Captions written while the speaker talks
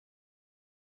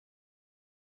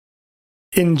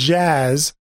in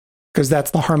jazz, because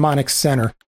that's the harmonic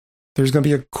center, there's going to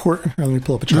be a chord. Let me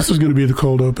pull up a chart. This is going to be the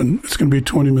cold open. It's going to be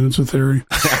 20 minutes of theory.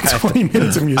 20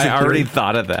 minutes of music. I already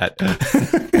thought of that.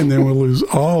 And then we'll lose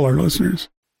all our listeners.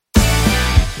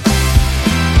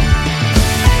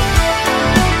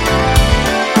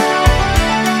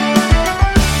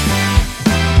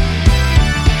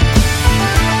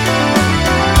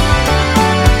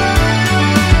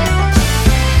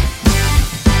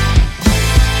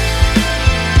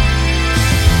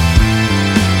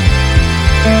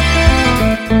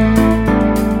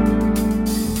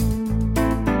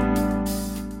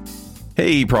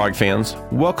 Hey, prog fans.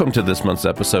 Welcome to this month's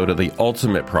episode of the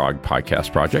Ultimate Prog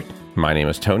Podcast Project. My name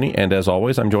is Tony, and as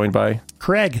always, I'm joined by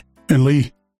Craig and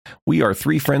Lee. We are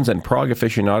three friends and prog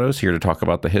aficionados here to talk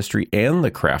about the history and the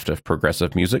craft of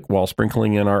progressive music while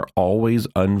sprinkling in our always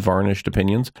unvarnished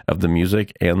opinions of the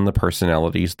music and the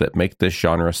personalities that make this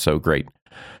genre so great.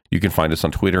 You can find us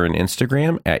on Twitter and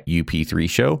Instagram at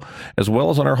UP3Show, as well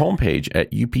as on our homepage at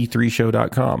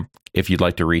up3show.com. If you'd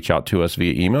like to reach out to us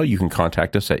via email, you can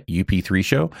contact us at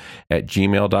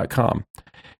up3show@gmail.com.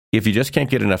 If you just can't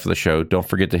get enough of the show, don't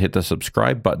forget to hit the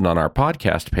subscribe button on our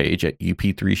podcast page at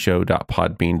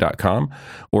up3show.podbean.com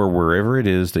or wherever it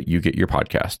is that you get your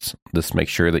podcasts. This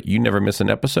makes sure that you never miss an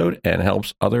episode and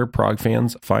helps other prog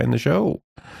fans find the show.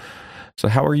 So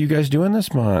how are you guys doing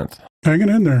this month? Hanging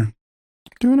in there.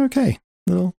 doing okay.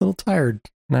 Little tired.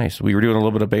 Nice. We were doing a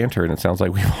little bit of banter, and it sounds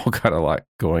like we've all got a lot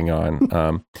going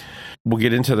on. We'll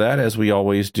get into that as we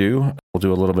always do. We'll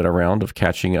do a little bit of round of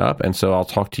catching up. And so I'll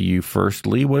talk to you first,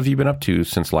 Lee. What have you been up to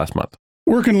since last month?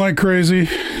 Working like crazy.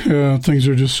 Things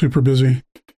are just super busy.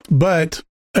 But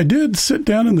I did sit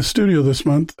down in the studio this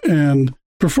month and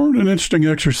performed an interesting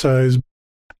exercise.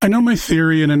 I know my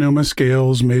theory and I know my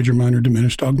scales, major, minor,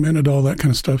 diminished, augmented, all that kind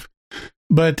of stuff.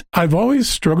 But I've always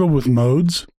struggled with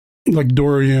modes, like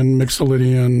Dorian,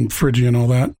 Mixolydian, Phrygian, all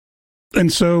that.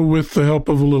 And so with the help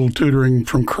of a little tutoring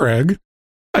from Craig,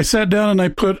 I sat down and I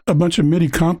put a bunch of MIDI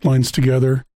comp lines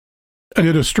together. I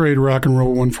did a straight rock and roll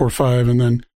 145, and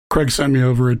then Craig sent me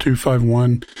over a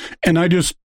 251. And I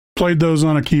just played those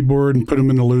on a keyboard and put them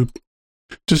in the loop,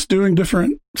 just doing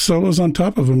different solos on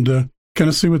top of them to kind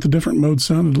of see what the different modes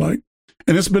sounded like.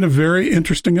 And it's been a very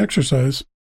interesting exercise.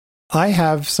 I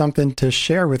have something to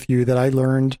share with you that I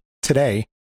learned today.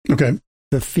 Okay.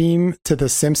 The theme to The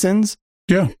Simpsons.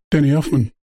 Yeah, Danny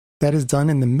Elfman. That is done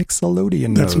in the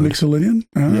Mixolydian That's mode. Mixolydian?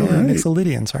 Yeah, right.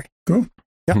 Mixolydian, sorry. Cool.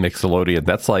 Yep. Mixolydian.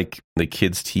 That's like the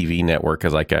kids' TV network,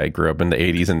 because like I grew up in the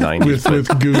 80s and 90s. with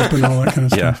Goop and all that kind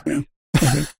of stuff. Yeah.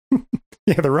 Okay.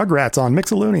 Yeah, the Rugrats on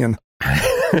Mixolydian.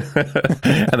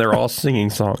 And they're all singing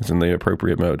songs in the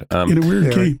appropriate mode. In a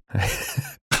weird key.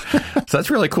 So that's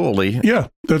really cool, Lee. Yeah,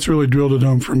 that's really drilled it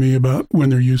home for me about when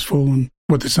they're useful and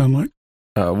what they sound like.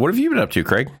 What have you been up to,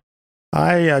 Craig?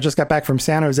 I just got back from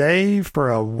San Jose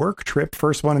for a work trip,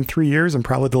 first one in 3 years and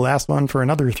probably the last one for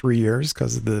another 3 years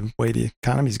because of the way the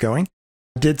economy's going.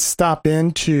 Did stop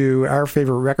into our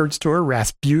favorite record store,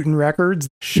 Rasputin Records.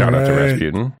 Shout out to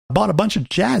Rasputin. Bought a bunch of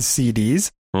jazz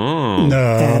CDs. No,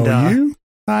 And, you?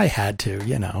 I had to,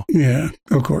 you know. Yeah,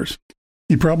 of course.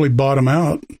 You probably bought them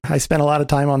out. I spent a lot of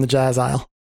time on the jazz aisle.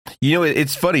 You know,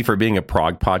 it's funny for being a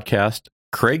prog podcast.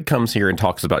 Craig comes here and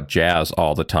talks about jazz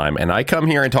all the time, and I come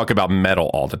here and talk about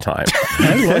metal all the time.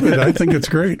 I love it. I think it's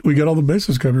great. We got all the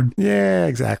bases covered. Yeah,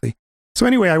 exactly. So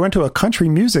anyway, I went to a country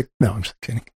music. No, I'm just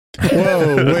kidding.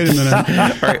 Whoa, wait a minute. All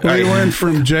right. We went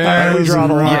from jazz we draw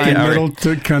and the line. rock and Yeah, metal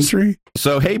to country.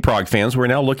 So, hey, prog fans, we're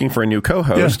now looking for a new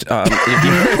co-host. Yeah.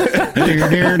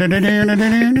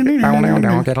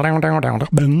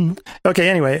 Okay,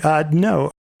 anyway,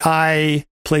 no, I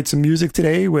played some music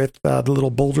today with the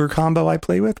little Boulder combo I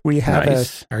play with. We have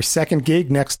Nice. our second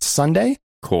gig next Sunday,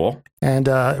 Cool. and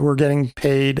we're getting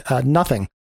paid nothing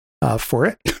for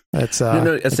it. It's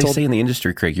As they say in the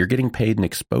industry, Craig, you're getting paid in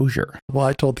exposure. Well,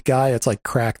 I told the guy it's like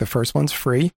crack. The first one's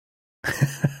free.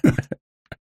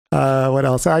 What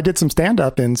else? I did some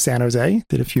stand-up in San Jose.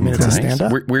 Did a few minutes of Nice.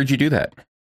 stand-up. Where'd you do that?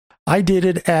 I did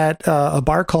it at a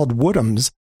bar called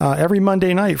Woodham's every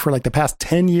Monday night for like the past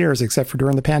 10 years, except for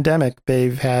during the pandemic.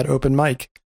 They've had open mic.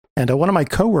 And one of my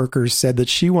coworkers said that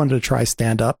she wanted to try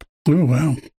stand-up. Oh,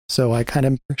 wow. So I kind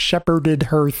of shepherded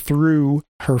her through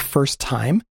her first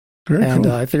time. Very And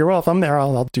cool. I figure, well, if I'm there,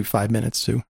 I'll do 5 minutes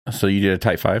too. So you did a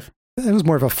tight five? It was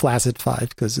more of a flaccid 5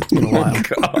 because it's been a while.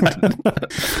 God.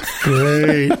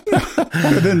 Great.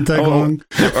 It didn't take long.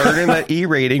 Earning that E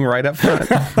rating right up front.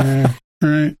 Yeah. All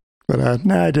right. But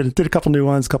no, I did a couple new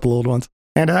ones, a couple old ones.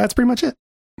 And that's pretty much it.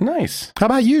 Nice. How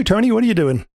about you, Tony? What are you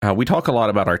doing? We talk a lot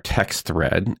about our text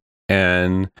thread,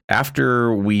 And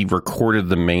after we recorded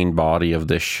the main body of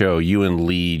this show, you and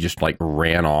Lee just like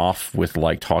ran off with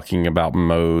like talking about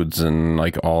modes and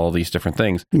like all these different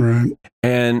things. Right.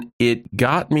 And it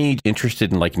got me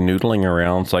interested in like noodling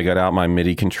around. So I got out my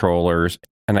MIDI controllers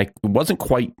and it wasn't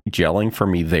quite gelling for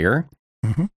me there.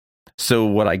 Mm-hmm. So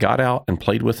what I got out and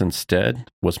played with instead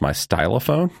was my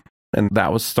stylophone. And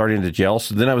that was starting to gel.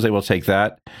 So then I was able to take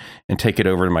that and take it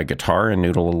over to my guitar and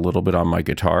noodle a little bit on my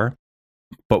guitar.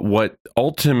 But what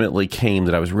ultimately came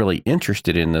that I was really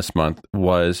interested in this month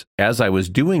was, as I was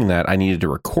doing that, I needed to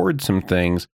record some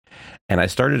things. And I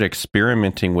started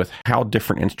experimenting with how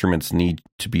different instruments need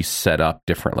to be set up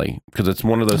differently. Because it's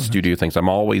one of those studio things. I'm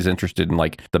always interested in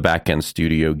like the back end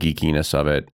studio geekiness of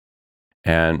it.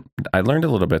 And I learned a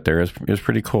little bit there. It was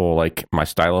pretty cool. Like my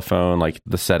stylophone, like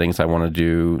the settings I want to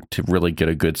do to really get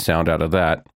a good sound out of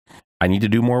that. I need to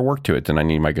do more work to it than I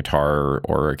need my guitar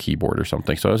or a keyboard or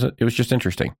something. So it was just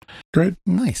interesting. Great.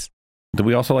 Nice. Do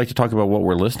we also like to talk about what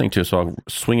we're listening to? So I'll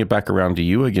swing it back around to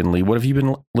you again, Lee. What have you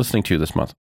been listening to this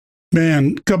month?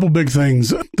 Man, a couple big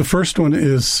things. The first one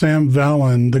is Sam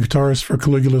Vallon, the guitarist for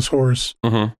Caligula's Horse,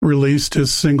 released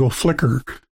his single Flicker.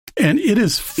 And it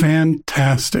is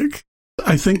fantastic.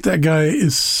 I think that guy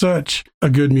is such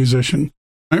a good musician.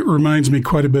 It reminds me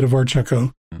quite a bit of Art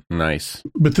Checo. Nice.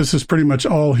 But this is pretty much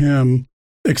all him,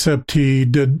 except he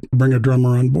did bring a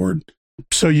drummer on board.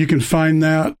 So you can find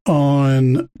that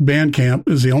on Bandcamp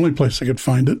is the only place I could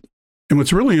find it. And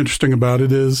what's really interesting about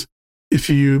it is if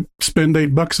you spend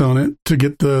 $8 on it to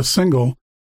get the single,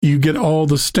 you get all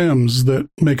the stems that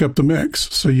make up the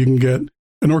mix. So you can get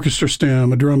an orchestra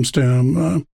stem, a drum stem,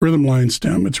 a rhythm line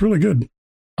stem. It's really good.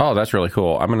 Oh, that's really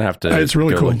cool. I'm going to have to it's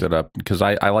really cool. Look that up because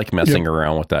I like messing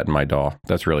around with that in my DAW.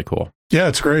 That's really cool. Yeah,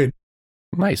 it's great.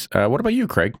 Nice. What about you,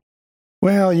 Craig?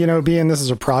 Well, you know, being this is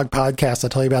a prog podcast, I'll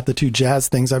tell you about the two jazz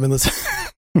things I've been listening.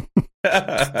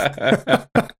 I've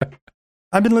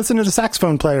been listening to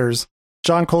saxophone players,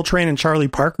 John Coltrane and Charlie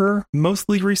Parker,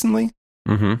 mostly recently.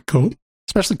 Mm-hmm. Cool.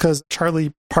 Especially because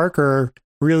Charlie Parker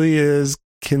really is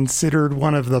considered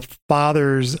one of the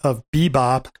fathers of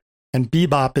bebop. And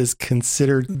bebop is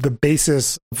considered the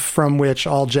basis from which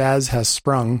all jazz has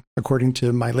sprung, according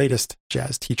to my latest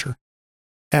jazz teacher.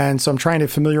 And so I'm trying to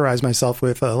familiarize myself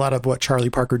with a lot of what Charlie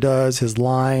Parker does, his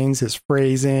lines, his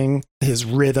phrasing, his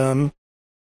rhythm.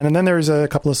 And then there's a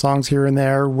couple of songs here and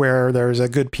there where there's a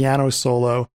good piano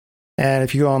solo. And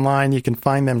if you go online, you can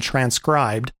find them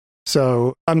transcribed.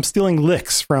 So I'm stealing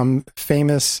licks from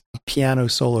famous piano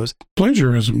solos.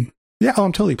 Plagiarism. Yeah,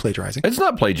 I'm totally plagiarizing. It's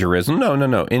not plagiarism.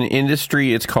 No. In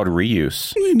industry, it's called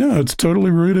reuse. No, it's totally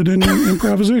rooted in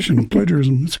improvisation.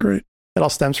 Plagiarism. It's great. It all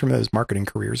stems from those marketing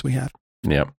careers we have.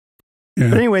 Yep. Yeah.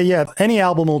 But anyway, yeah, any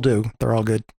album will do. They're all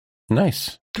good.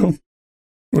 Nice. Cool.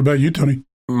 What about you, Tony?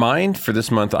 Mine for this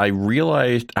month, I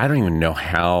realized, I don't even know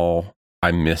how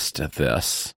I missed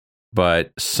this,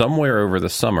 but somewhere over the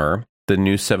summer, the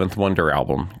new Seventh Wonder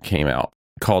album came out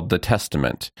called The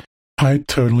Testament. I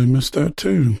totally missed that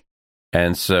too.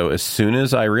 And so as soon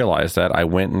as I realized that, I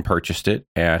went and purchased it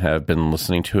and have been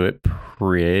listening to it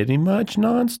pretty much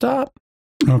nonstop.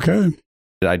 Okay.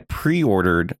 I'd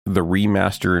pre-ordered the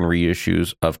remaster and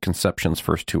reissues of Conception's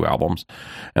first two albums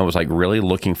and was like really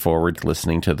looking forward to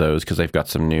listening to those because they've got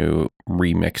some new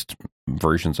remixed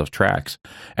versions of tracks.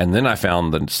 And then I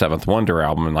found the Seventh Wonder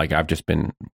album and like I've just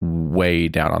been way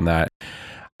down on that.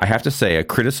 I have to say, a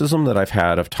criticism that I've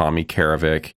had of Tommy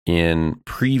Karavik in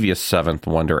previous Seventh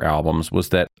Wonder albums was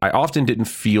that I often didn't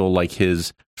feel like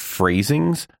his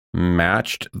phrasings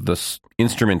matched the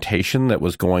instrumentation that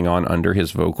was going on under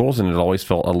his vocals, and it always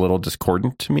felt a little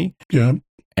discordant to me. Yeah.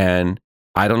 And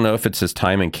I don't know if it's his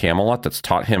time in Camelot that's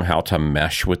taught him how to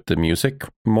mesh with the music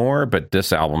more, but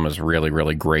this album is really,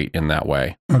 really great in that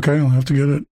way. Okay, I'll have to get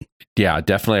it. Yeah,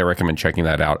 definitely I recommend checking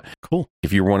that out. Cool.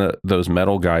 If you're one of those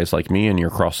metal guys like me and you're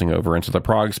crossing over into the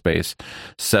prog space,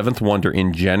 Seventh Wonder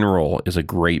in general is a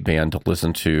great band to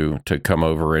listen to come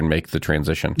over and make the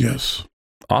transition. Yes.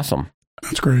 Awesome.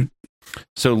 That's great.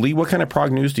 So, Lee, what kind of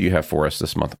prog news do you have for us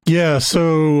this month? Yeah,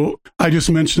 so I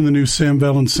just mentioned the new Sam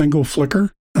Vallon single,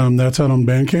 Flicker. That's out on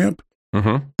Bandcamp.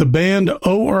 Mm-hmm. The band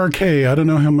ORK, I don't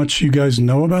know how much you guys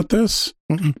know about this,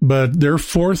 but their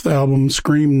fourth album,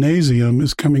 Screamnasium,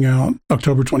 is coming out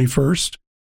October 21st.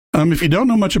 If you don't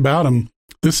know much about them,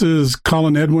 this is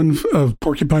Colin Edwin of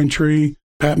Porcupine Tree,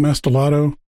 Pat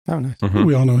Mastelotto. Oh, nice. Mm-hmm.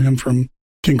 We all know him from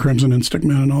King Crimson and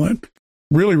Stickman and all that.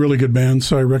 Really, really good band,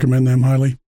 so I recommend them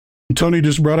highly. Tony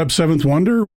just brought up Seventh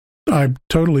Wonder. I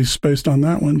totally spaced on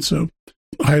that one, so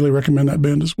I highly recommend that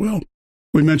band as well.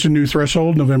 We mentioned New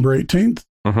Threshold, November 18th.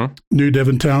 Mm-hmm. New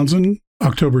Devin Townsend,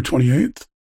 October 28th.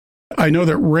 I know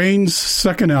that Rain's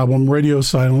second album, Radio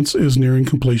Silence, is nearing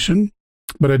completion,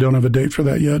 but I don't have a date for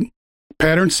that yet.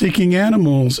 Pattern Seeking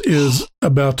Animals is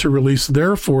about to release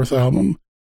their fourth album,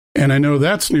 and I know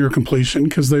that's near completion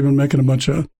because they've been making a bunch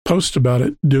of posts about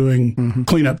it, doing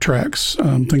cleanup tracks,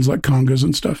 things like congas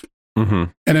and stuff.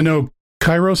 And I know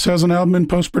Kairos has an album in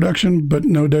post-production, but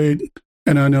no date.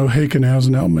 And I know Haken has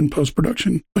an album in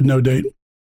post-production, but no date.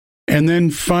 And then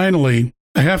finally,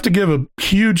 I have to give a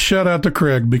huge shout out to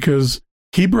Craig because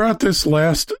he brought this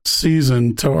last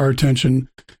season to our attention.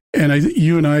 And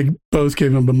you and I both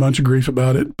gave him a bunch of grief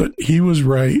about it, but he was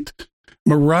right.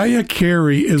 Mariah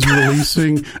Carey is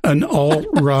releasing an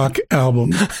alt-rock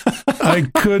album.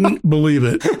 I couldn't believe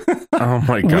it. Oh,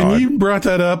 my God. When you brought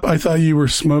that up, I thought you were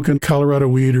smoking Colorado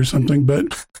weed or something,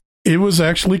 but it was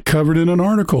actually covered in an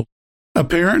article.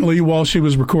 Apparently, while she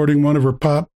was recording one of her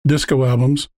pop disco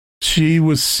albums, she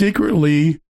was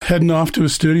secretly heading off to a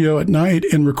studio at night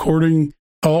and recording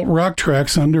alt-rock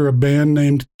tracks under a band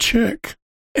named Chick.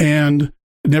 And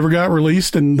it never got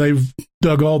released, and they've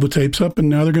dug all the tapes up, and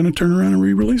now they're going to turn around and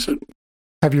re-release it.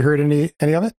 Have you heard any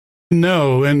of it?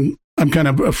 No, and I'm kind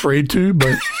of afraid to,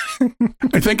 but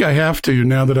I think I have to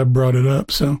now that I've brought it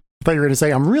up. So I thought you were going to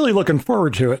say, I'm really looking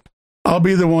forward to it. I'll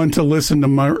be the one to listen to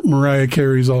Mariah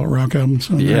Carey's alt-rock album.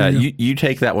 So yeah, you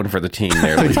take that one for the team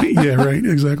there, Lee. Yeah, right,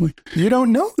 exactly. You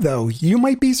don't know, though. You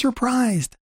might be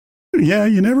surprised. Yeah,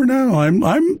 you never know.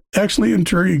 I'm actually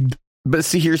intrigued. But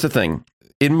see, here's the thing.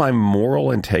 In my moral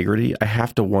integrity, I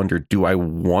have to wonder, do I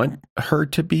want her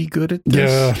to be good at this?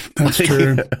 Yeah, that's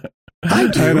true. I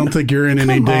don't think you're in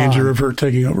any danger of her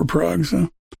taking over Prague. So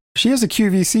she has a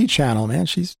QVC channel, man.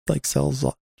 She's like sells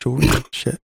jewelry and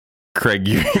shit. Craig,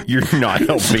 you're not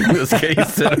helping this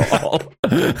case at all.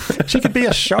 She could be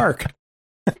a shark.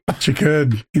 She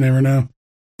could. You never know.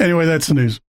 Anyway, that's the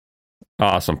news.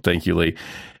 Awesome. Thank you, Lee.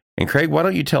 And Craig, why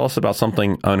don't you tell us about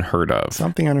something unheard of?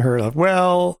 Something unheard of.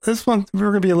 Well, this one, we're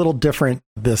going to be a little different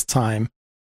this time.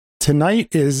 Tonight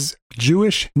is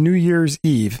Jewish New Year's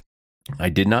Eve. I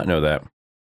did not know that.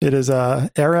 It is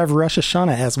Erev Rosh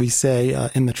Hashanah, as we say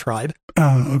in the tribe.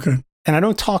 Oh, okay. And I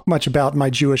don't talk much about my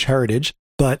Jewish heritage,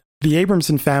 but the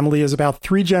Abramson family is about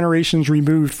 3 generations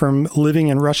removed from living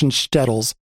in Russian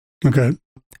shtetls. Okay.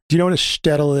 Do you know what a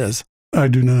shtetl is? I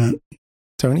do not.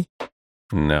 Tony?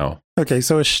 No. Okay,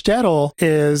 so a shtetl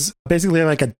is basically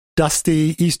like a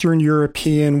dusty Eastern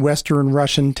European, Western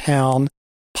Russian town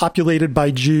populated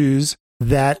by Jews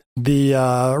that the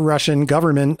Russian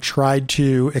government tried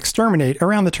to exterminate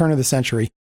around the turn of the century.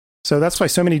 So that's why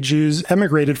so many Jews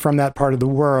emigrated from that part of the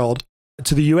world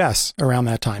to the U.S. around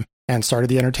that time and started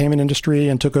the entertainment industry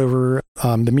and took over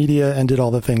the media and did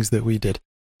all the things that we did.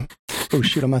 Oh,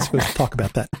 shoot, I'm not supposed to talk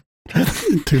about that.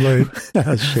 Too late.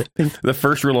 Oh, shit. The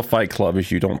first rule of Fight Club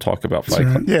is you don't talk about Fight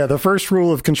Club. Yeah, the first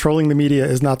rule of controlling the media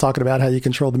is not talking about how you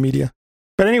control the media.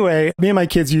 But anyway, me and my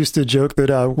kids used to joke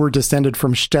that we're descended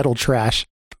from shtetl trash.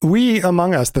 We,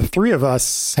 among us, the 3 of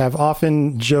us, have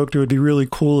often joked it would be really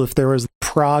cool if there was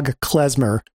Prague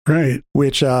klezmer, Right.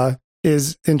 which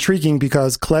is intriguing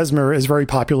because klezmer is very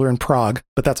popular in Prague,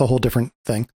 but that's a whole different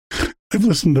thing. I've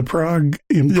listened to Prague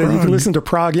in Prague. Yeah, you can listen to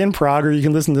Prague in Prague, or you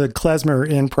can listen to klezmer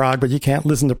in Prague, but you can't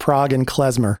listen to Prague in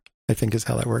klezmer, I think is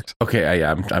how that works. Okay,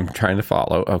 I'm trying to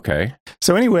follow. Okay.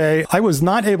 So anyway, I was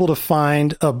not able to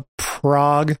find a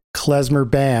Prague klezmer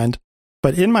band,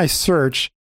 but in my search,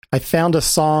 I found a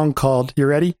song called, you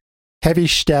ready? Heavy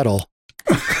Shtetl.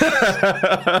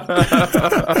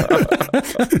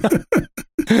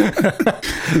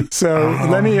 So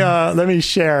let me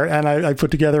share, and I put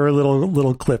together a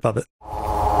little clip of it.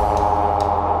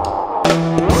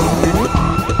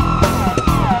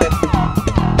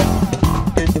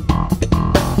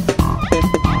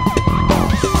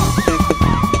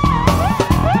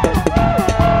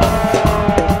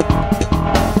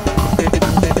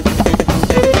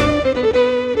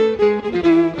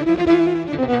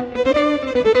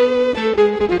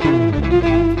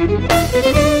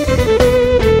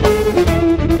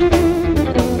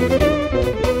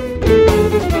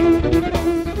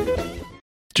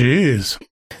 Jeez.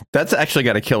 That's actually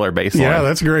got a killer bass line. Yeah,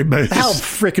 that's a great bass. How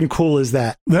freaking cool is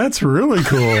that? That's really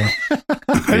cool.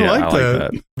 I like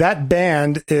that. That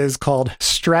band is called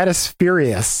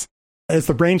Stratusferius. It's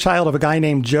the brainchild of a guy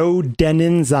named Joe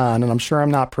Deninzon, and I'm sure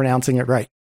I'm not pronouncing it right.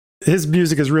 His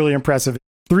music is really impressive.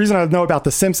 The reason I know about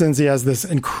The Simpsons, he has this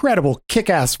incredible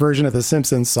kick-ass version of the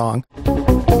Simpsons song.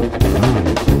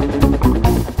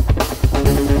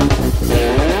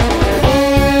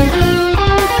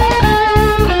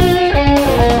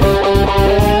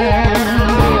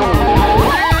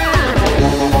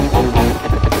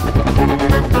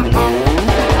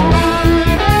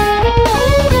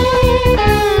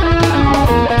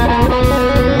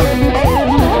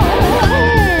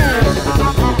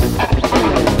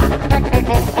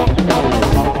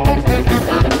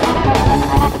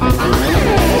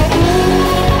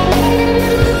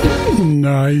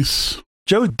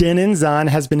 Joe Dennison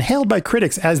has been hailed by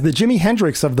critics as the Jimi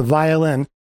Hendrix of the violin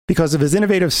because of his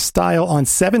innovative style on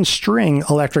 7-string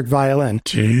electric violin.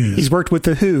 Jeez. He's worked with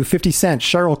The Who, 50 Cent,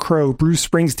 Sheryl Crow, Bruce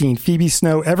Springsteen, Phoebe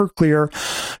Snow, Everclear,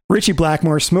 Richie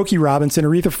Blackmore, Smokey Robinson,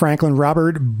 Aretha Franklin,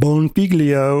 Robert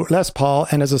Bonfiglio, Les Paul,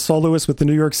 and as a soloist with the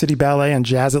New York City Ballet and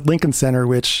Jazz at Lincoln Center,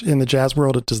 which in the jazz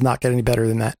world, it does not get any better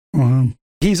than that. Wow.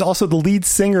 He's also the lead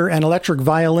singer and electric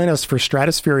violinist for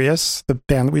Stratusfurious, the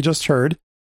band that we just heard.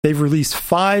 They've released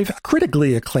 5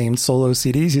 critically acclaimed solo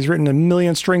CDs. He's written 1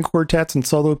 million string quartets and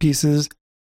solo pieces.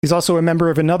 He's also a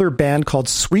member of another band called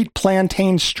Sweet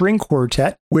Plantain String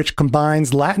Quartet, which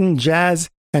combines Latin, jazz,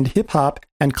 and hip-hop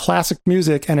and classic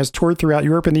music and has toured throughout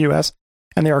Europe and the US.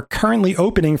 And they are currently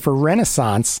opening for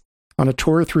Renaissance on a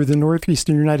tour through the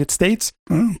northeastern United States.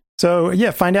 Oh. So, yeah,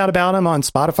 find out about him on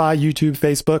Spotify, YouTube,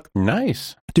 Facebook.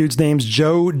 Nice. Dude's name's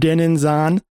Joe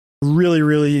Dennison. Really,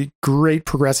 really great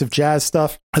progressive jazz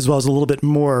stuff, as well as a little bit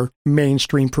more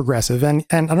mainstream progressive. And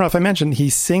I don't know if I mentioned, he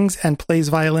sings and plays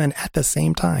violin at the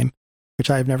same time,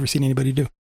 which I have never seen anybody do.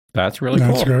 That's really cool.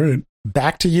 That's great.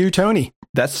 Back to you, Tony.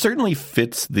 That certainly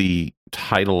fits the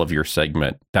title of your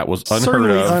segment. That was unheard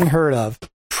Certainly of. unheard of.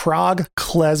 Prague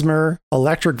klezmer,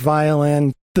 electric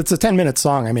violin. It's a 10-minute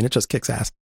song. I mean, it just kicks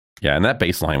ass. Yeah, and that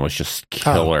bass line was just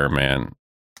killer, man.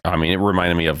 I mean, it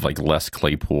reminded me of like Les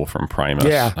Claypool from Primus.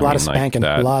 Yeah, a lot of spanking.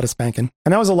 A lot of spanking.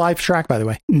 And that was a live track, by the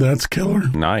way. That's killer.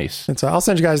 Nice. And so I'll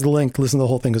send you guys the link. Listen to the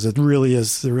whole thing because it really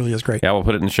is great. Yeah, we'll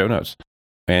put it in the show notes.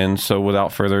 And so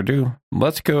without further ado,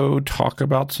 let's go talk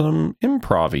about some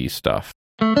improv-y stuff.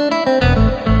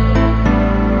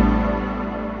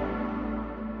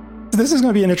 This is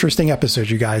going to be an interesting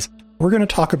episode, you guys. We're going to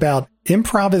talk about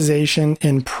improvisation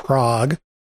in Prague.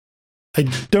 I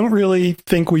don't really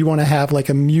think we want to have like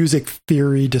a music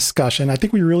theory discussion. I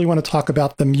think we really want to talk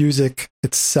about the music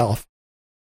itself.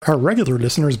 Our regular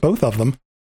listeners, both of them,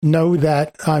 know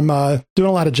that I'm doing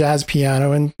a lot of jazz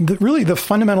piano. And really the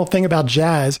fundamental thing about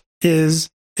jazz is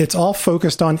it's all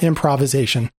focused on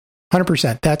improvisation.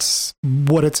 100%. That's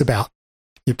what it's about.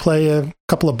 You play a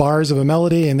couple of bars of a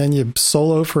melody and then you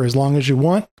solo for as long as you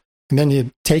want. And then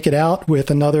you take it out with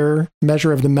another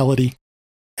measure of the melody.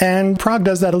 And Prague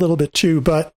does that a little bit too,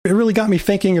 but it really got me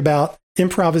thinking about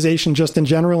improvisation just in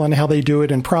general and how they do it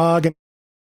in Prague.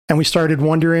 And we started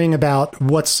wondering about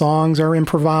what songs are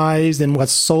improvised and what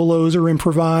solos are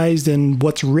improvised and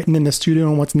what's written in the studio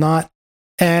and what's not.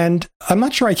 And I'm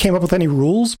not sure I came up with any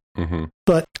rules,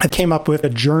 but I came up with a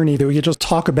journey that we could just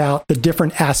talk about the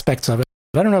different aspects of it.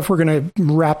 I don't know if we're going to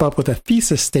wrap up with a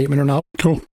thesis statement or not.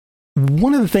 Cool.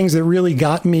 One of the things that really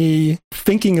got me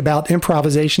thinking about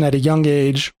improvisation at a young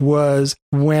age was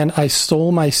when I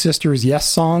stole my sister's Yes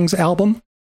Songs album.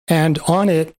 And on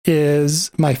it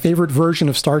is my favorite version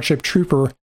of Starship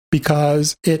Trooper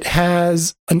because it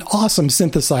has an awesome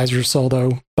synthesizer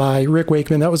solo by Rick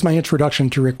Wakeman. That was my introduction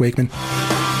to Rick Wakeman.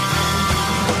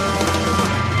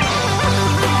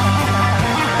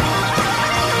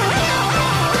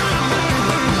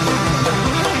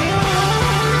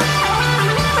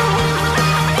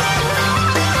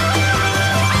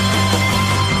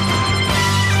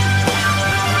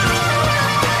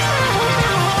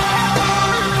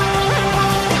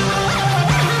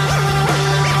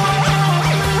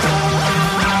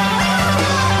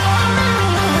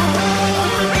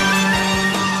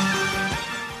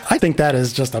 I think that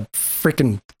is just a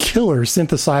freaking killer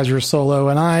synthesizer solo,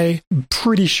 and I'm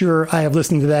pretty sure I have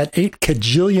listened to that 8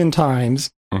 kajillion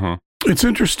times. It's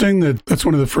interesting that that's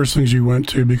one of the first things you went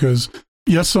to because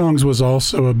Yes Songs was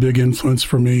also a big influence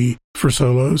for me for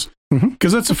solos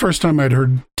because that's the first time I'd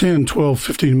heard 10, 12,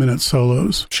 15-minute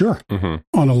solos. Sure. On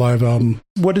a live album.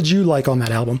 What did you like on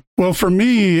that album? Well, for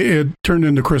me, it turned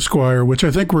into Chris Squire, which I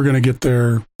think we're going to get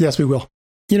there. Yes, we will.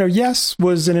 You know, Yes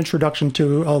was an introduction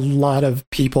to a lot of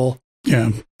people.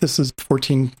 Yeah. This is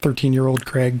 14, 13-year-old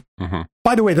Craig.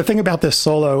 By the way, the thing about this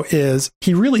solo is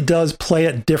he really does play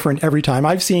it different every time.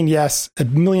 I've seen Yes a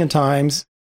million times.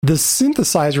 The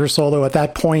synthesizer solo at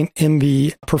that point in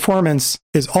the performance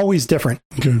is always different.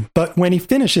 Okay. But when he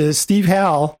finishes, Steve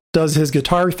Howe does his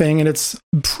guitar thing, and it's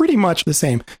pretty much the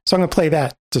same. So I'm going to play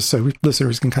that just so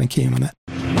listeners can kind of key in on that.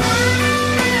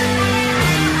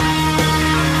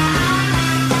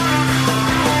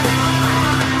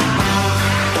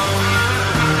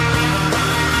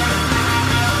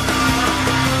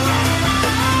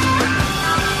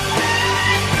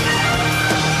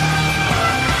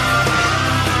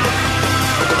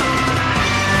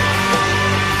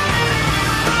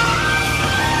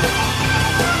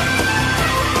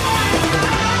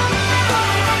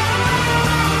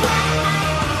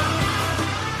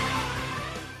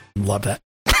 Love that.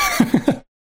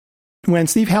 when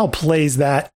Steve Howe plays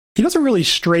that, he doesn't really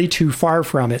stray too far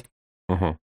from it.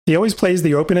 Mm-hmm. He always plays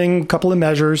the opening couple of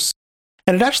measures,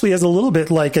 and it actually is a little bit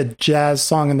like a jazz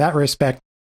song in that respect,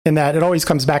 in that it always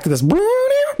comes back to this.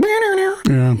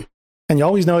 Yeah. And you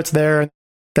always know it's there.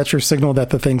 That's your signal that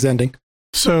the thing's ending.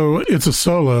 So it's a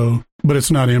solo, but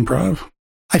it's not improv.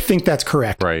 I think that's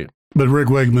correct. Right. But Rick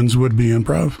Wakeman's would be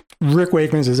improv. Rick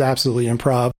Wakeman's is absolutely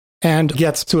improv and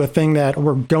gets to a thing that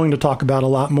we're going to talk about a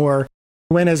lot more.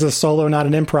 When is a solo not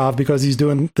an improv? Because he's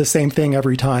doing the same thing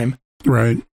every time.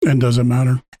 Right. And does it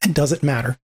matter? And does it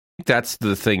matter? That's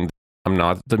the thing. I'm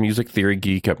not the music theory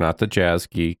geek. I'm not the jazz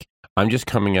geek. I'm just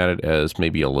coming at it as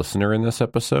maybe a listener in this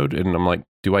episode. And I'm like,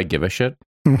 do I give a shit?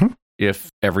 Mm-hmm.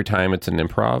 If every time it's an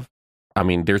improv? I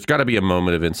mean, there's got to be a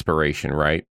moment of inspiration,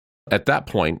 right? At that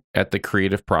point, at the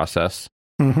creative process,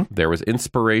 Mm-hmm. there was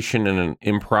inspiration and an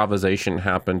improvisation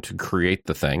happened to create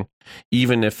the thing.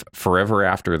 Even if forever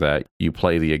after that, you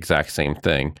play the exact same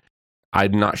thing,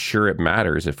 I'm not sure it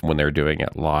matters if when they're doing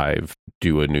it live,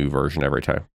 do a new version every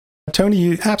time. Tony,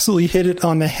 you absolutely hit it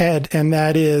on the head, and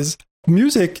that is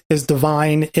music is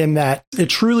divine in that it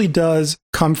truly does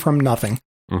come from nothing.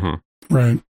 Mm-hmm.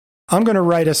 Right. I'm going to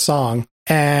write a song,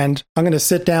 and I'm going to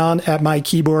sit down at my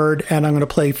keyboard, and I'm going to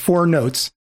play 4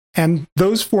 notes. And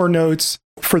those 4 notes,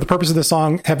 for the purpose of the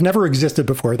song, have never existed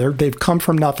before. They've come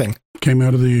from nothing. Came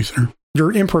out of the ether.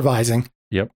 You're improvising.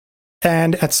 Yep.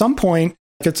 And at some point,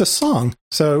 it's a song.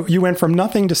 So you went from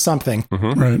nothing to something.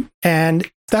 Mm-hmm. Right.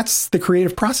 And that's the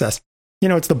creative process. You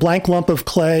know, it's the blank lump of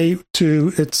clay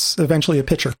to it's eventually a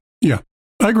picture. Yeah.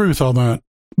 I agree with all that.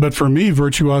 But for me,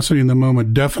 virtuosity in the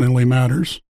moment definitely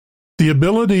matters. The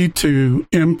ability to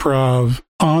improv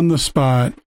on the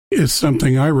spot is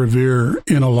something I revere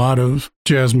in a lot of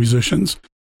jazz musicians.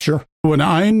 Sure. When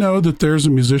I know that there's a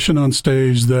musician on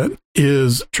stage that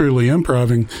is truly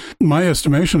improving, my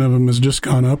estimation of him has just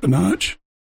gone up a notch.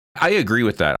 I agree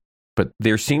with that. But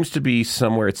there seems to be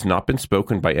somewhere it's not been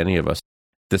spoken by any of us,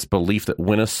 this belief that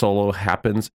when a solo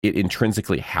happens, it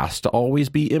intrinsically has to always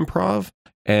be improv.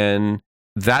 And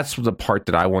that's the part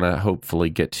that I want to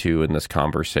hopefully get to in this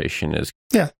conversation is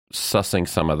sussing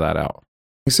some of that out.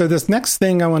 So this next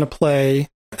thing I want to play,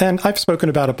 and I've spoken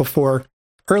about it before,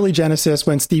 early Genesis,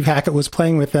 when Steve Hackett was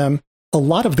playing with them, a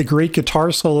lot of the great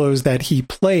guitar solos that he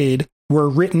played were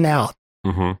written out.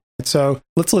 Mm-hmm. So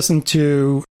let's listen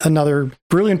to another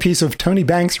brilliant piece of Tony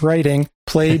Banks writing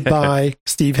played by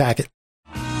Steve Hackett.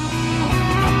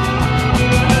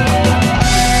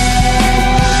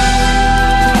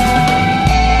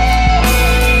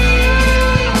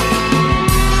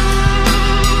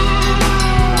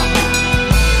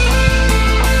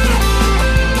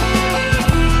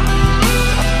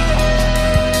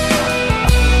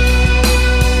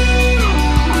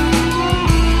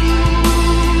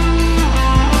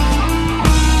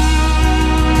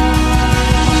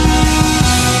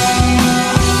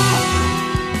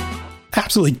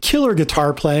 Absolutely killer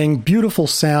guitar playing, beautiful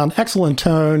sound, excellent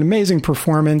tone, amazing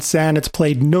performance, and it's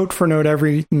played note for note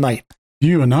every night.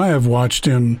 You and I have watched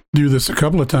him do this a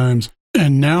couple of times,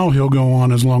 and now he'll go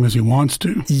on as long as he wants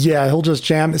to. Yeah, he'll just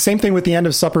jam. Same thing with the end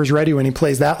of Supper's Ready when he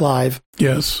plays that live.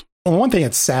 Yes. Well, one thing,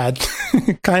 it's sad,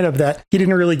 kind of, that he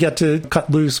didn't really get to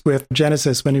cut loose with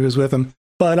Genesis when he was with him.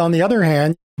 But on the other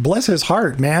hand, bless his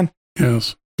heart, man.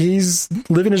 Yes. He's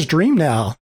living his dream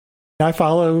now. I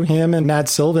follow him and Nad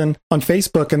Sylvan on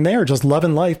Facebook, and they're just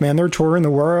loving life, man. They're touring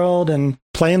the world and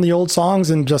playing the old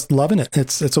songs and just loving it.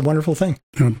 It's a wonderful thing.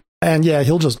 Yeah. And yeah,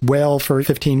 he'll just wail for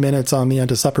 15 minutes on the end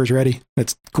of Supper's Ready.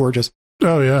 It's gorgeous.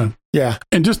 Oh, yeah. Yeah.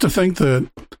 And just to think that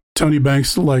Tony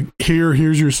Banks, like,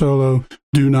 here's your solo,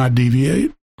 do not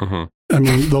deviate. Mm-hmm. I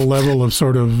mean, the level of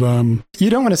sort of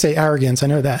you don't want to say arrogance. I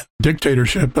know that.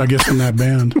 dictatorship, I guess, in that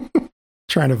band.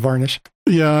 Trying to varnish.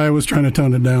 Yeah, I was trying to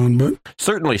tone it down, but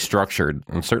Certainly structured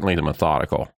and certainly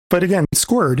methodical. But again,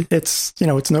 scored. It's,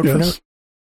 it's note for note.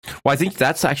 Well, I think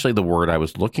that's actually the word I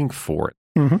was looking for.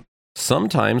 Mm-hmm.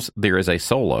 Sometimes there is a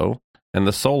solo, and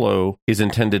the solo is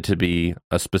intended to be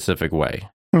a specific way.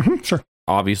 Mm-hmm, sure.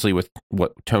 Obviously, with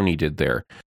what Tony did there.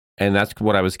 And that's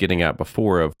what I was getting at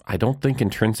before of, I don't think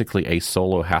intrinsically a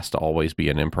solo has to always be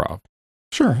an improv.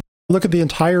 Sure. Look at the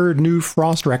entire new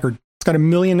Frost record. It's got 1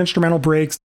 million instrumental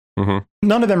breaks. Mm-hmm.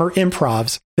 None of them are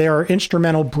improvs. They are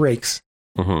instrumental breaks.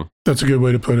 Mm-hmm. that's a good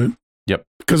way to put it. Yep.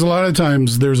 Because a lot of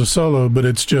times there's a solo, but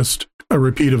it's just a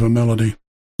repeat of a melody.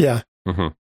 Yeah. Mm-hmm.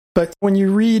 But when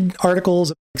you read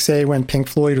articles, say when Pink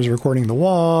Floyd was recording The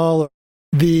Wall,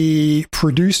 the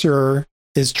producer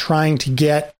is trying to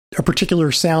get a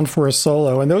particular sound for a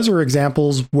solo. And those are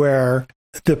examples where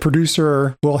the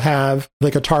producer will have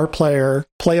the guitar player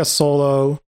play a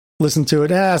solo listen to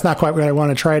it. It's not quite what I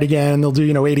want to try it again. They'll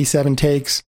do, 87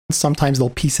 takes. Sometimes they'll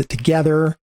piece it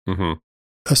together. Mm-hmm.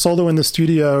 A solo in the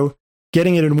studio,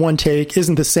 getting it in one take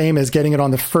isn't the same as getting it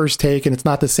on the first take, and it's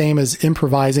not the same as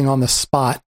improvising on the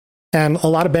spot. And a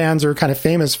lot of bands are kind of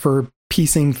famous for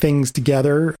piecing things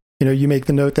together. You make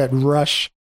the note that Rush,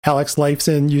 Alex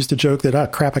Lifeson used to joke that, oh,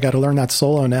 crap, I got to learn that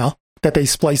solo now, that they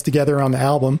spliced together on the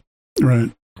album.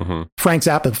 Right. Mm-hmm. Frank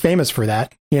Zappa, famous for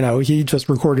that. He just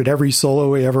recorded every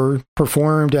solo he ever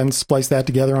performed and spliced that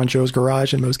together on Joe's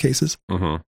Garage in most cases.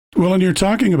 Mm-hmm. Well, and you're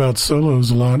talking about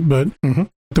solos a lot, but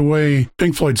the way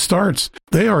Pink Floyd starts,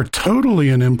 they are totally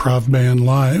an improv band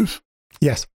live.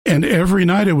 Yes. And every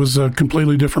night it was a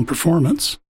completely different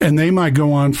performance. And they might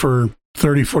go on for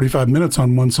 30, 45 minutes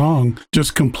on one song,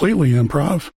 just completely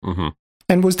improv. Mm-hmm.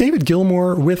 And was David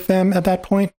Gilmour with them at that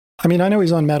point? I mean, I know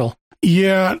he's on Metal.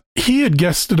 Yeah, he had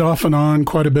guested off and on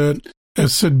quite a bit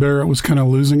as Syd Barrett was kind of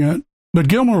losing it. But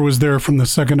Gilmour was there from the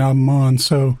second album on,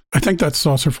 so I think that's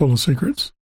Saucer Full of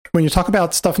Secrets. When you talk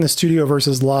about stuff in the studio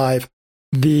versus live,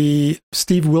 the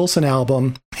Steve Wilson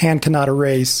album, Hand Cannot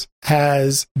Erase,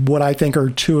 has what I think are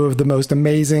two of the most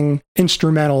amazing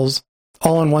instrumentals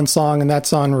all in one song, and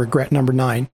that's on Regret Number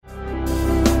 9.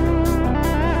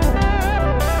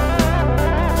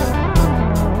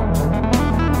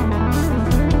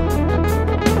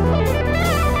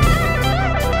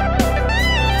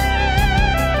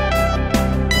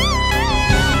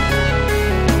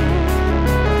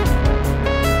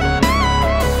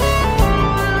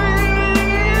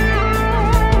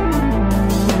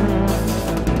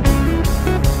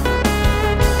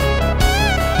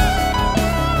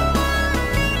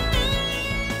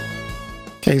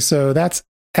 Okay, so that's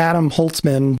Adam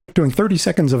Holtzman doing 30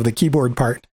 seconds of the keyboard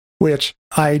part, which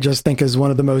I just think is one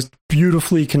of the most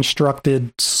beautifully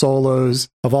constructed solos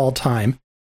of all time,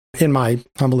 in my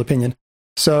humble opinion.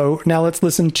 So now let's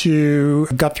listen to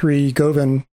Guthrie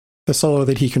Govan, the solo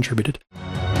that he contributed.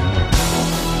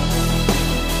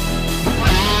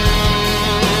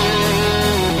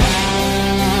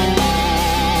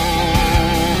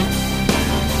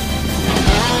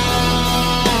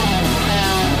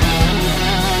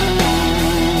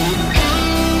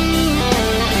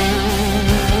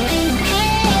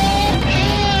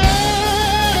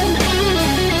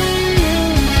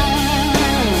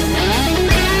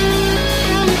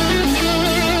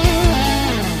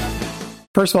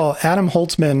 First of all, Adam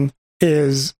Holtzman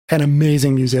is an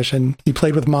amazing musician. He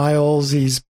played with Miles.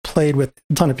 He's played with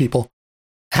a ton of people.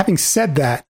 Having said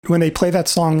that, when they play that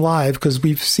song live, because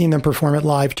we've seen them perform it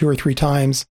live 2 or 3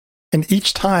 times, and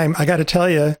each time, I got to tell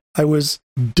you, I was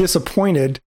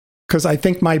disappointed because I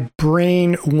think my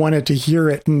brain wanted to hear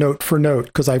it note for note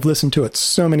because I've listened to it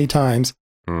so many times.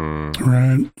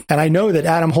 Right. And I know that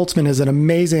Adam Holtzman is an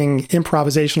amazing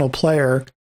improvisational player.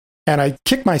 And I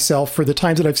kick myself for the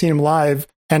times that I've seen him live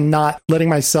and not letting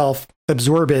myself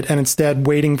absorb it and instead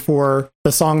waiting for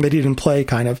the song that he didn't play,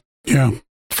 kind of. Yeah.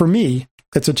 For me,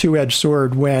 it's a two-edged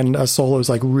sword when a solo is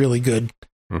like really good.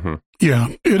 Mm-hmm. Yeah,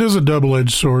 it is a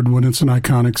double-edged sword when it's an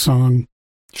iconic song.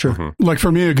 Sure. Mm-hmm. Like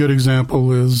for me, a good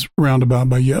example is Roundabout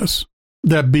by Yes.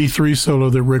 That B3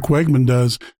 solo that Rick Wakeman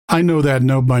does, I know that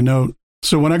note by note.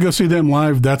 So when I go see them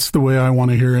live, that's the way I want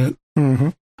to hear it. Mm-hmm.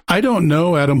 I don't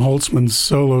know Adam Holtzman's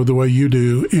solo the way you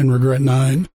do in Regret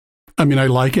 9. I mean, I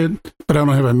like it, but I don't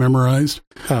have it memorized.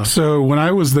 Oh. So when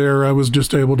I was there, I was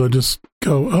just able to just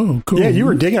go, oh, cool. Yeah, you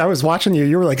were digging. I was watching you.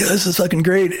 You were like, this is fucking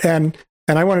great. And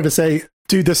I wanted to say,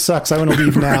 dude, this sucks. I want to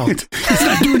leave now. Right. He's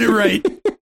not doing it right.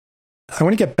 I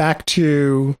want to get back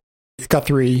to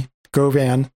Guthrie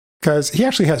Govan because he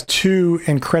actually has 2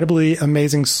 incredibly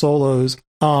amazing solos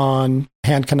on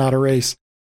Hand Cannot Erase.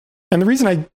 And the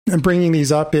reason I'm bringing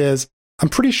these up is I'm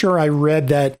pretty sure I read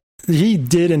that he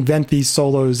did invent these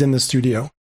solos in the studio.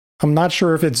 I'm not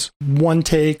sure if it's one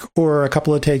take or a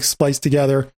couple of takes spliced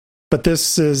together, but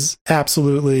this is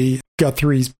absolutely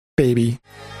Guthrie's baby.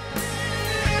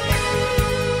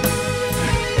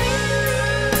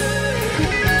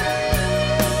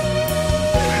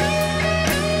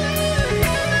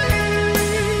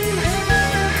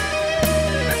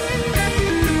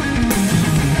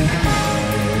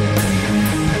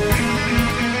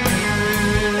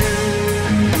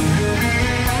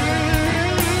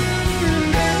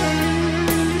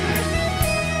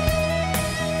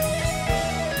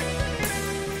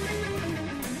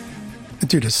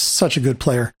 Dude is such a good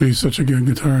player. He's such a good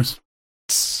guitarist.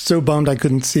 So bummed I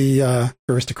couldn't see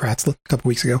Aristocrats a couple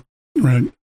weeks ago. Right.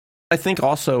 I think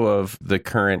also of the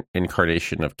current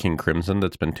incarnation of King Crimson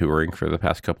that's been touring for the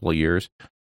past couple of years.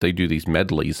 They do these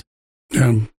medleys.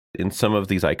 Yeah. In some of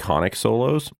these iconic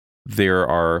solos, there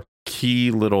are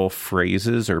key little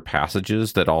phrases or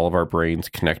passages that all of our brains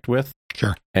connect with.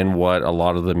 Sure. And what a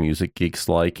lot of the music geeks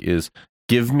like is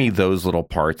give me those little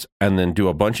parts and then do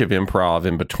a bunch of improv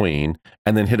in between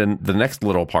and then hit the next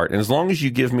little part. And as long as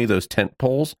you give me those tent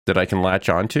poles that I can latch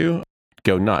onto,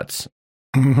 go nuts.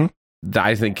 Mm-hmm.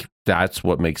 I think that's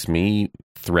what makes me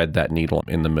thread that needle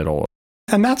in the middle.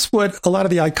 And that's what a lot of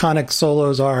the iconic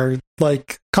solos are,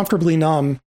 like Comfortably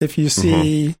Numb. If you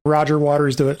see Roger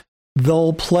Waters do it,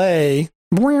 they'll play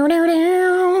and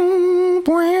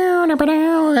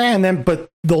then, but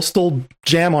they'll still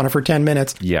jam on it for 10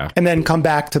 minutes. Yeah. And then come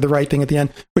back to the right thing at the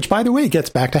end, which, by the way, gets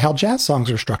back to how jazz songs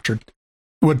are structured.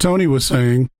 What Tony was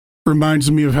saying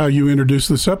reminds me of how you introduced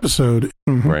this episode.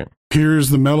 Mm-hmm. Right. Here's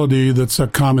the melody that's a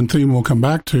common theme we'll come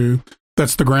back to.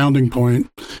 That's the grounding point.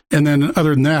 And then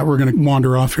other than that, we're going to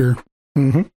wander off here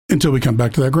until we come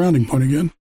back to that grounding point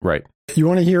again. Right. You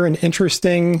want to hear an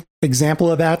interesting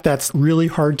example of that that's really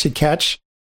hard to catch,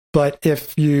 but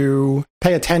if you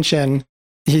pay attention,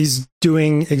 he's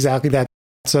doing exactly that.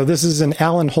 So this is an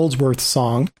Alan Holdsworth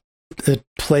song. It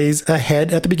plays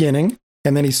ahead at the beginning,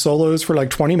 and then he solos for like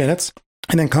 20 minutes,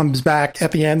 and then comes back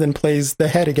at the end and plays the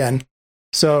head again.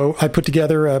 So I put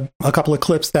together a couple of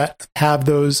clips that have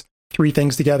those three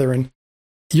things together, and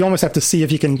you almost have to see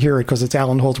if you can hear it because it's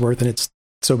Alan Holdsworth, and it's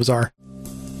so bizarre.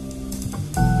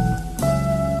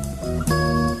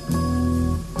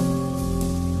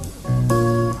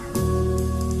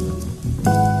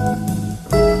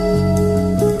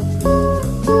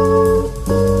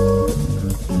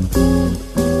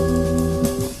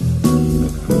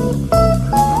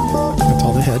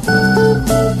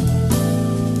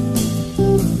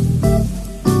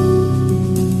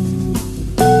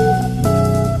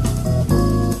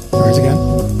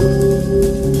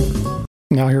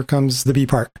 Now here comes the B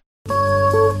part.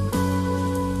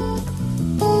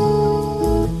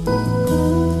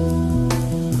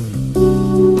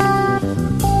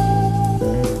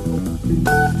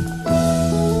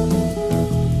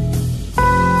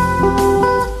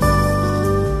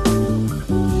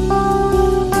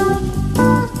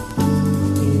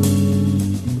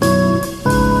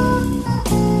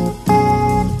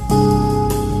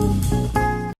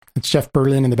 It's Jeff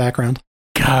Berlin in the background.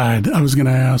 God, I was going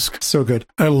to ask. So good.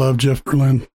 I love Jeff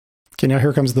Berlin. Okay, now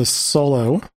here comes the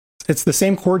solo. It's the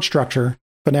same chord structure,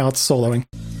 but now it's soloing.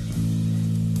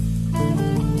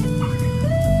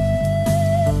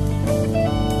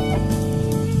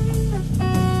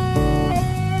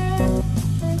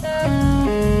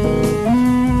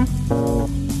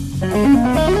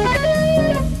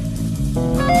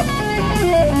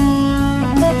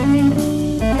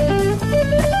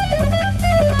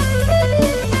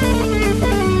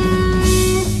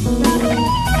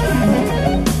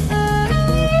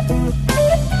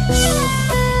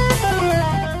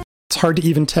 Hard to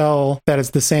even tell that it's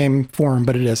the same form,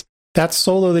 but it is. That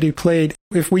solo that he played,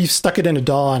 if we stuck it in a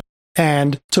DAW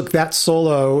and took that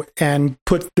solo and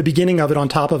put the beginning of it on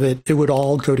top of it, it would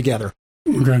all go together.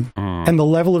 Okay. And the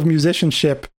level of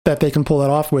musicianship that they can pull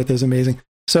that off with is amazing.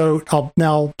 So I'll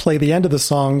now play the end of the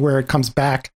song where it comes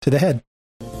back to the head.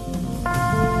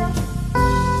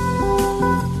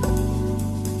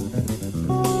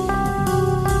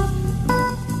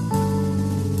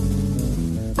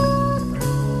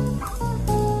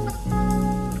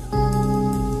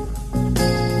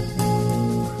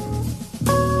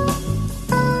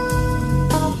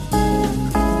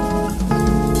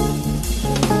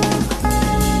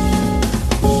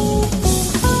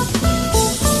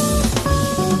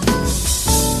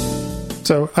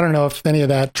 So I don't know if any of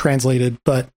that translated,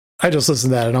 but I just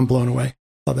listened to that and I'm blown away.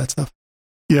 Love that stuff.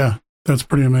 Yeah, that's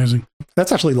pretty amazing.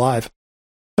 That's actually live.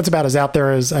 That's about as out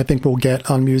there as I think we'll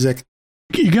get on music.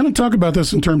 You're going to talk about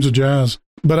this in terms of jazz,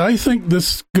 but I think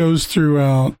this goes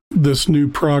throughout this new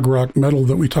prog rock metal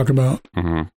that we talk about.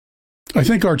 Mm-hmm. I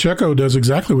think Arch Echo does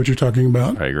exactly what you're talking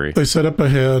about. I agree. They set up a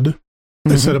head,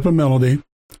 they set up a melody,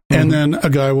 and then a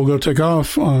guy will go take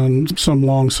off on some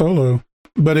long solo.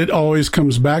 But it always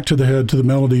comes back to the head, to the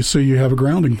melody, so you have a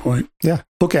grounding point. Yeah,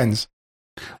 bookends.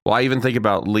 Well, I even think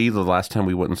about Lee the last time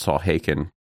we went and saw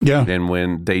Haken. Yeah. And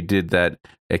when they did that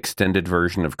extended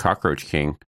version of Cockroach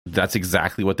King, that's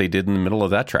exactly what they did in the middle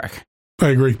of that track.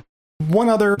 I agree. One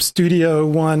other studio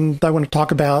one that I want to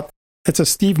talk about, it's a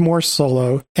Steve Morse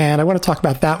solo. And I want to talk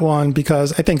about that one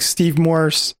because I think Steve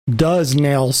Morse does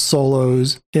nail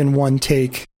solos in one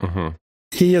take. Mm-hmm.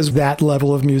 He is that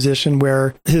level of musician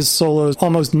where his solos,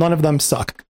 almost none of them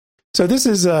suck. So this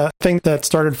is a thing that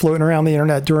started floating around the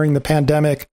internet during the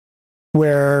pandemic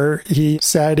where he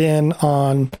sat in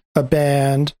on a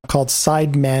band called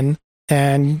Sidemen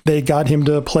and they got him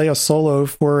to play a solo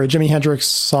for a Jimi Hendrix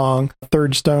song,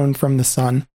 Third Stone from the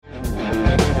Sun.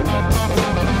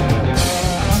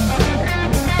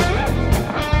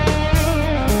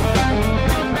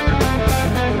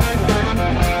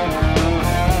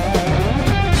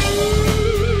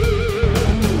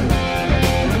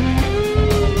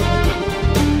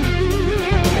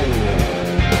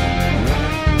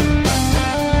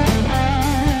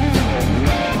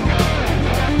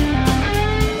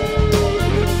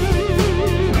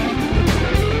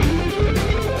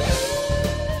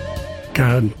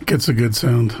 God, gets a good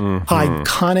sound.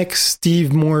 Iconic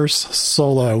Steve Morse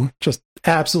solo. Just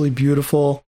absolutely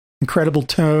beautiful, incredible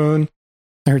tone.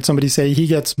 I heard somebody say he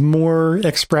gets more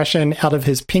expression out of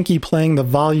his pinky playing the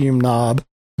volume knob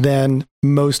than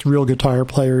most real guitar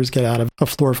players get out of a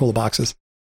floor full of boxes.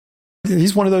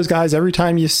 He's one of those guys, every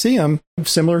time you see him,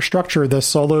 similar structure. The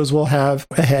solos will have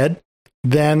a head,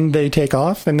 then they take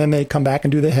off, and then they come back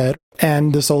and do the head.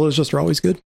 And the solos just are always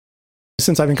good.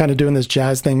 Since I've been kind of doing this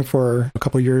jazz thing for a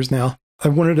couple of years now, I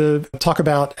wanted to talk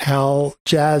about how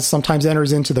jazz sometimes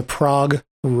enters into the prog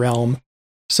realm.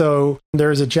 So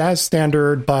there's a jazz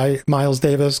standard by Miles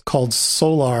Davis called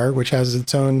Solar, which has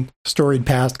its own storied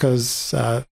past because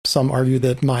some argue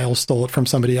that Miles stole it from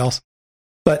somebody else.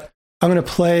 But I'm going to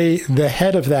play the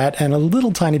head of that and a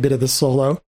little tiny bit of the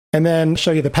solo, and then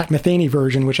show you the Pat Metheny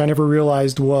version, which I never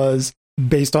realized was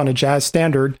based on a jazz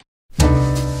standard.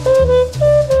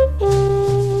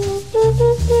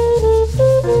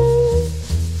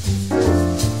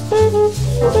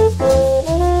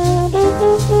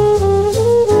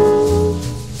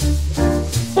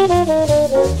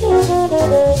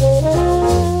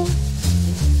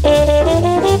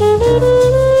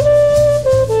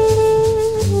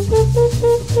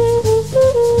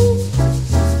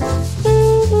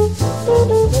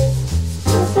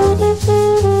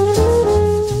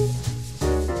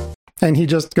 And he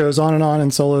just goes on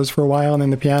and solos for a while, and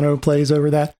then the piano plays over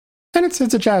that. And it's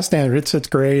a jazz standard. It's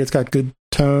great. It's got good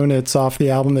tone. It's off the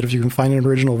album that if you can find an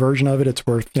original version of it, it's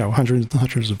worth, hundreds and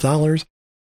hundreds of dollars.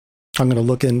 I'm going to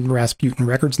look in Rasputin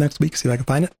Records next week, see if I can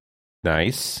find it.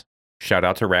 Nice. Shout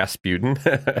out to Rasputin.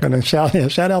 I'm going to shout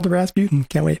out to Rasputin.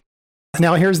 Can't wait.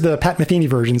 Now here's the Pat Metheny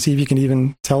version. See if you can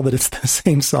even tell that it's the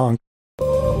same song.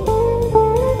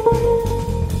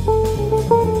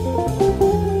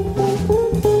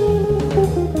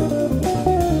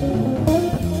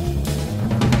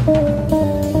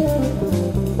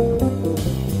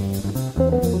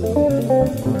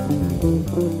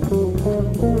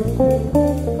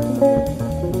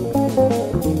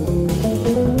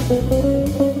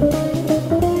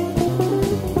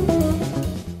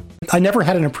 I never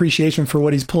had an appreciation for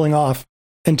what he's pulling off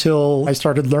until I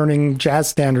started learning jazz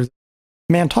standards.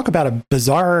 Man, talk about a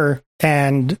bizarre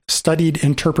and studied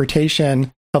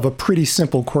interpretation of a pretty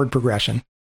simple chord progression.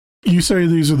 You say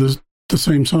these are the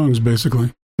same songs,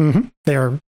 basically. Mm-hmm. They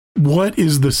are. What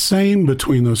is the same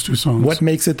between those two songs? What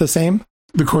makes it the same?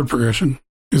 The chord progression.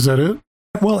 Is that it?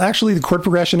 Well, actually, the chord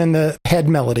progression and the head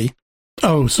melody.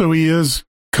 Oh, so he is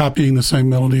copying the same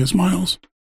melody as Miles.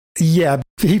 Yeah,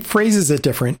 he phrases it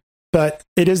different, but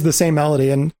it is the same melody,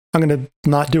 and I'm going to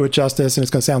not do it justice, and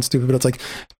it's going to sound stupid, but it's like...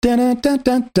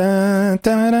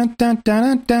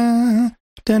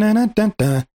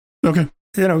 Okay.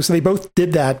 So they both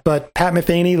did that, but Pat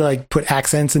Metheny put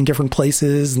accents in different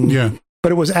places. And, yeah.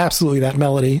 But it was absolutely that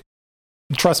melody.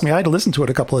 Trust me, I had to listen to it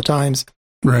a couple of times.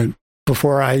 Right.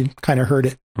 Before I kind of heard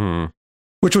it.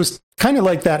 Which was kind of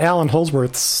like that Alan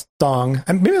Holdsworth song.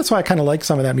 And maybe that's why I kind of like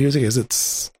some of that music, is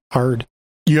it's hard.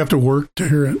 You have to work to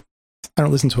hear it. I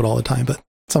don't listen to it all the time, but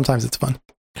sometimes it's fun.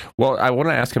 Well, I want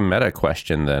to ask a meta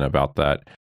question then about that.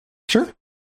 Sure.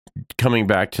 Coming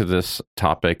back to this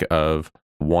topic of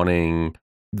wanting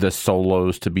the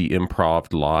solos to be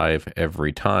improv live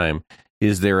every time,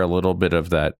 is there a little bit of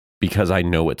that, because I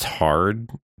know it's hard,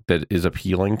 that is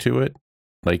appealing to it?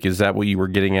 Is that what you were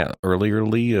getting at earlier,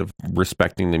 Lee, of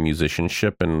respecting the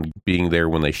musicianship and being there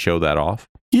when they show that off?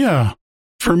 Yeah.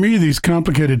 For me, these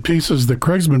complicated pieces that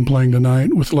Craig's been playing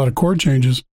tonight with a lot of chord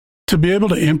changes, to be able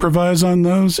to improvise on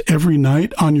those every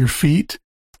night on your feet,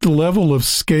 the level of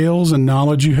scales and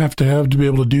knowledge you have to be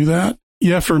able to do that.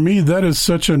 Yeah, for me, that is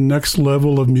such a next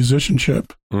level of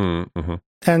musicianship. Mm-hmm.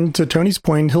 And to Tony's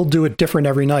point, he'll do it different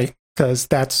every night because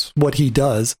that's what he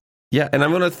does. Yeah, and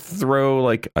I'm going to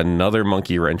throw another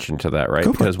monkey wrench into that, right?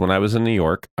 Because when I was in New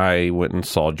York, I went and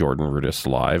saw Jordan Rudess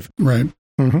live. Right.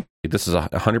 Mm-hmm. This is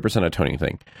 100% a Tony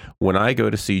thing. When I go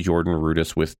to see Jordan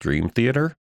Rudess with Dream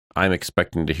Theater, I'm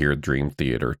expecting to hear Dream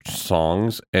Theater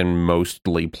songs and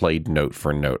mostly played note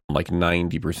for note,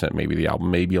 90% maybe the album,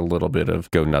 maybe a little bit of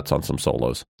go nuts on some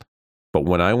solos. But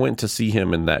when I went to see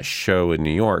him in that show in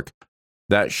New York,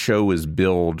 that show is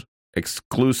billed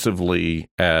exclusively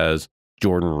as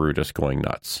Jordan Rudess going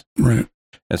nuts. Right.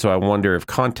 And so I wonder if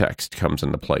context comes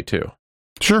into play too.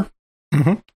 Sure.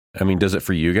 Mm-hmm. I mean, does it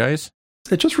for you guys?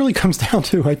 It just really comes down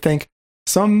to, I think,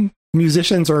 some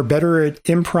musicians are better at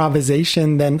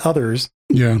improvisation than others.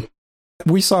 Yeah.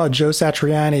 We saw Joe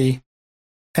Satriani,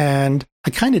 and I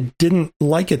kind of didn't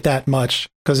like it that much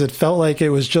because it felt like it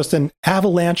was just an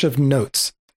avalanche of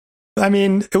notes. I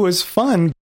mean, it was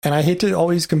fun, and I hate to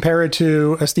always compare it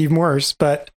to a Steve Morse,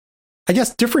 but I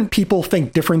guess different people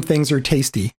think different things are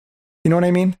tasty. You know what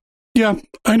I mean? Yeah,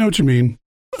 I know what you mean.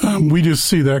 We just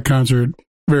see that concert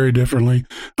very differently.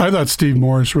 I thought Steve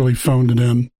Morse really phoned it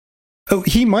in. Oh,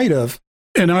 he might have.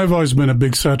 And I've always been a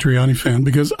big Satriani fan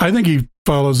because I think he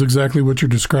follows exactly what you're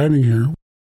describing here.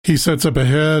 He sets up a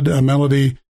head, a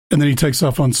melody, and then he takes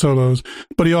off on solos,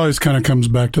 but he always kind of comes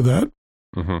back to that.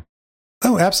 Mm-hmm.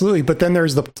 Oh, absolutely. But then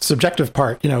there's the subjective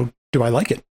part. Do I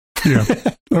like it? Yeah.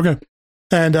 Okay.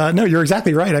 And no, you're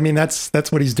exactly right. I mean, that's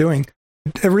what he's doing.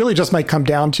 It really just might come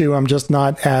down to I'm just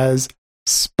not as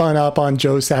spun up on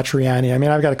Joe Satriani. I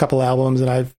mean, I've got a couple albums, and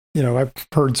I've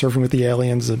heard Surfing with the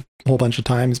Aliens a whole bunch of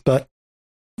times, but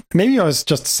maybe I was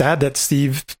just sad that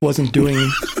Steve wasn't doing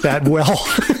that well.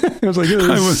 I was like,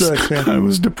 sucks, man. I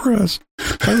was depressed.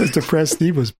 I was depressed.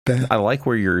 Steve was bad. I like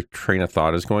where your train of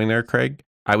thought is going there, Craig.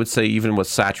 I would say even with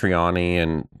Satriani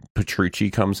and Petrucci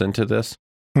comes into this,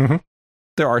 mm-hmm.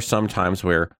 There are some times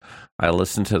where I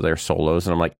listen to their solos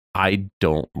and I'm like, I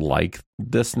don't like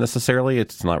this necessarily.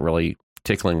 It's not really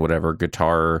tickling whatever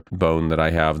guitar bone that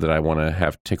I have that I want to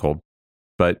have tickled.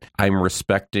 But I'm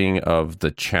respecting of the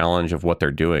challenge of what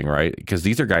they're doing, right? Because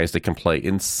these are guys that can play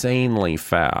insanely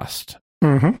fast.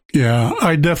 Mm-hmm. Yeah,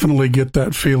 I definitely get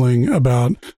that feeling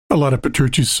about a lot of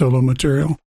Petrucci's solo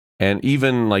material. And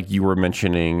even like you were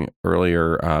mentioning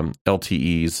earlier,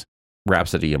 LTE's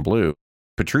Rhapsody in Blue,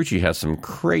 Petrucci has some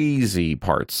crazy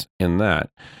parts in that.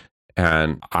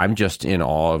 And I'm just in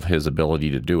awe of his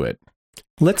ability to do it.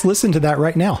 Let's listen to that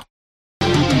right now.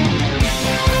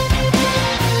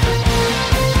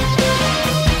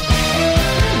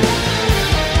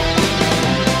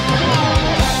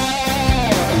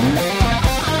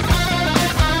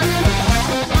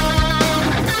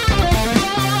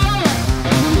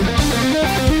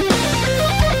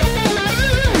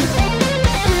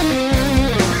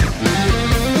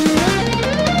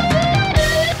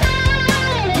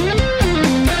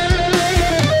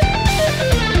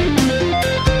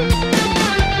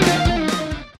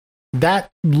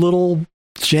 That little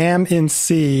jam in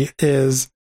C is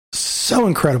so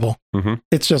incredible. Mm-hmm.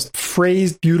 It's just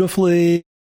phrased beautifully.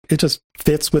 It just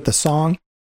fits with the song.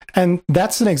 And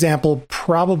that's an example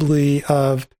probably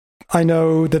of, I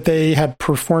know that they had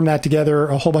performed that together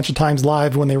a whole bunch of times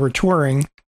live when they were touring,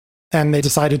 and they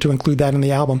decided to include that in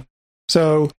the album.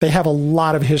 So they have a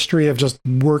lot of history of just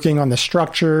working on the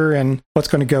structure and what's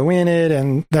going to go in it.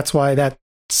 And that's why that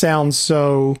sounds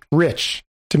so rich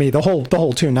to me, the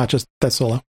whole tune, not just that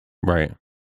solo. Right.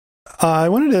 I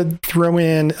wanted to throw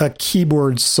in a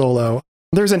keyboard solo.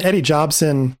 There's an Eddie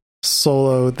Jobson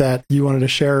solo that you wanted to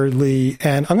share, Lee,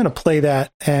 and I'm going to play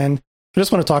that. And I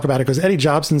just want to talk about it because Eddie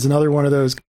Jobson's another one of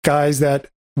those guys that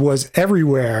was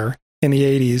everywhere in the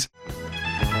 80s.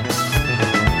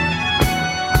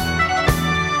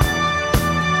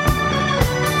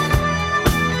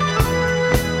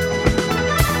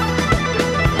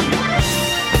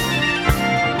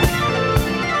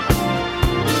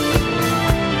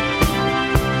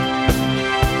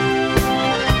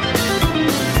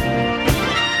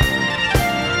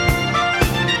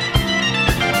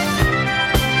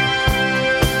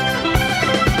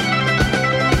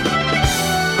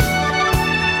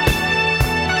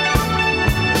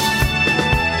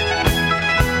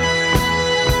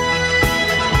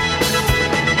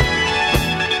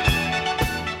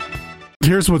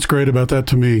 Here's what's great about that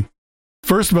to me.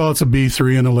 First of all, it's a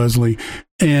B3 and a Leslie,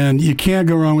 and you can't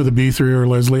go wrong with a B3 or a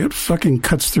Leslie. It fucking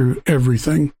cuts through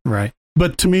everything. Right.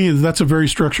 But to me, that's a very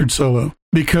structured solo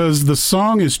because the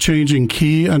song is changing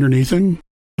key underneath him.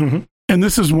 Mm-hmm. And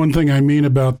this is one thing I mean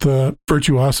about the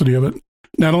virtuosity of it.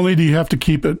 Not only do you have to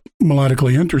keep it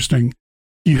melodically interesting,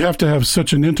 you have to have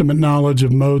such an intimate knowledge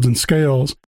of modes and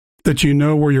scales that you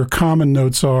know where your common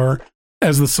notes are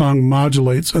as the song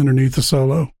modulates underneath the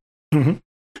solo. Mm-hmm.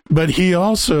 But he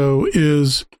also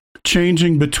is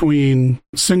changing between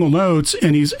single notes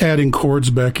and he's adding chords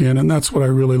back in. And that's what I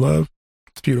really love.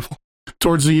 It's beautiful.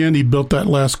 Towards the end, he built that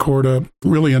last chord up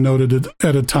really a note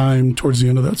at a time towards the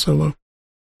end of that solo.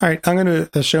 All right. I'm going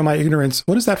to show my ignorance.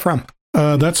 What is that from?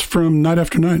 That's from Night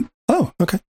After Night. Oh,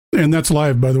 okay. And that's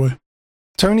live, by the way.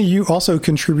 Tony, you also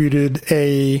contributed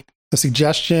a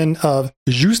suggestion of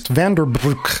Joost van der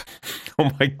Broek.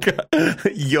 Oh my God.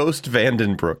 Joost van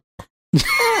den Broek.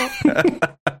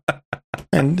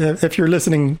 And if you're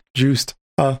listening, Joost,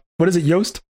 what is it,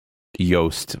 Joost?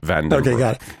 Joost van den Broek. Okay,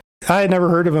 got it. I had never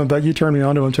heard of him, but you turned me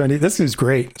on to him, Tony. This is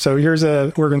great. So here's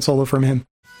a organ solo from him.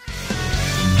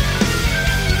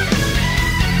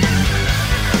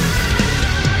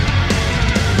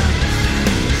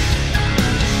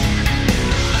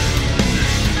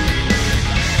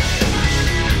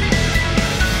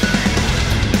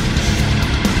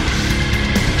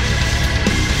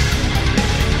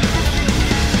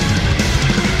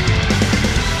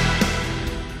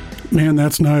 Man,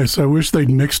 that's nice. I wish they'd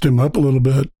mixed him up a little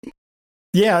bit.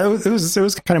 Yeah, it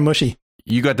was kind of mushy.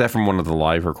 You got that from one of the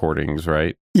live recordings,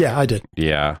 right? Yeah, I did.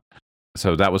 Yeah.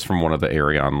 So that was from one of the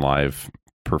Ayreon live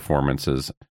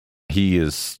performances. He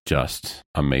is just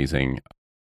amazing.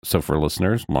 So for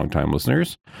listeners, longtime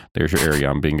listeners, there's your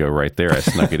Ayreon bingo right there. I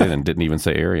snuck it in and didn't even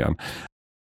say Ayreon.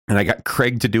 And I got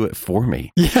Craig to do it for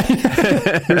me. Yeah,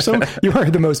 you are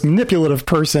the most manipulative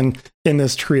person in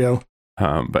this trio.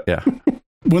 But yeah.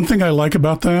 One thing I like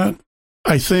about that,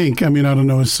 I don't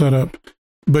know his setup,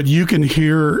 but you can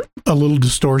hear a little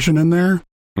distortion in there.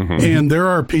 Mm-hmm. And there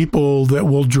are people that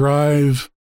will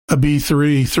drive a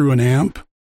B3 through an amp,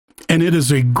 and it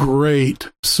is a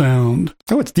great sound.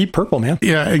 Oh, it's Deep Purple, man.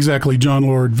 Yeah, exactly. John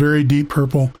Lord, very Deep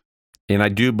Purple. And I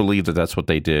do believe that that's what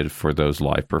they did for those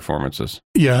live performances.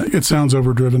 Yeah, it sounds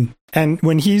overdriven. And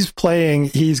when he's playing,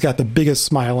 he's got the biggest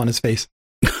smile on his face.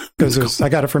 Because I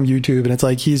got it from YouTube, and it's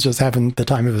like he's just having the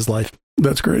time of his life.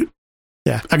 That's great.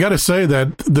 Yeah. I got to say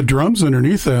that the drums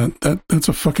underneath that's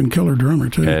a fucking killer drummer,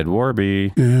 too. Ed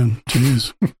Warby. Yeah,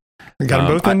 jeez. I got them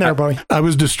both in there, boy. I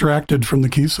was distracted from the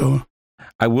key solo.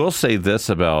 I will say this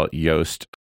about Joost,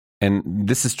 and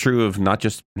this is true of not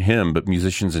just him, but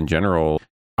musicians in general.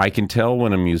 I can tell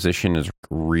when a musician is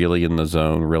really in the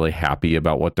zone, really happy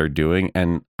about what they're doing,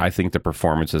 and I think the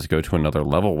performances go to another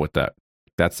level with that.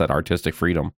 That's that artistic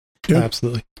freedom. Yeah,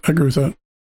 absolutely. I agree with that.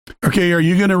 Okay, are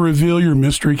you going to reveal your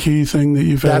mystery key thing that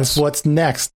you've That's what's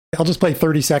next. I'll just play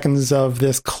 30 seconds of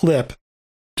this clip.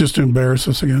 Just to embarrass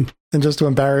us again. And just to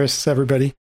embarrass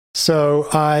everybody. So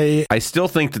I still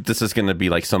think that this is going to be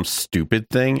like some stupid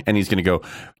thing, and he's going to go,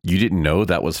 you didn't know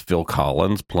that was Phil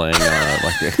Collins playing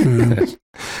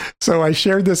So I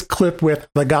shared this clip with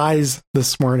the guys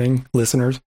this morning,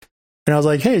 listeners. And I was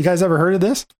like, hey, you guys ever heard of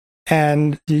this?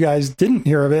 And you guys didn't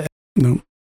hear of it. No.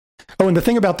 Oh, and the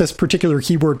thing about this particular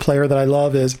keyboard player that I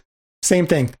love is same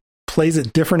thing. Plays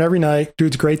it different every night.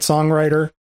 Dude's a great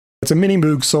songwriter. It's a mini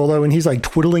Moog solo, and he's like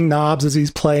twiddling knobs as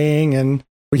he's playing. And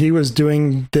he was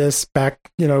doing this back,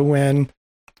 when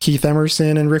Keith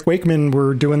Emerson and Rick Wakeman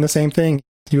were doing the same thing.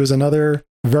 He was another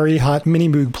very hot mini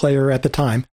Moog player at the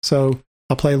time. So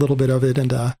I'll play a little bit of it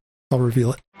and I'll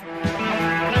reveal it.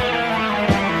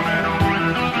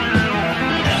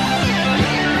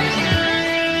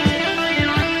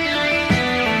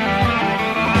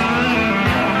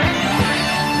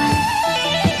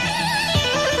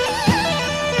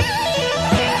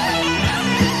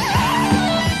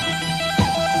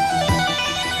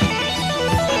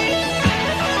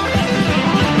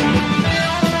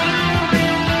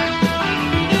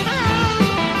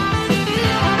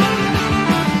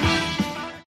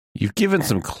 You've given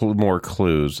some more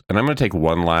clues, and I'm going to take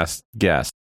one last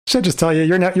guess. Should I just tell you,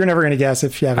 you're never going to guess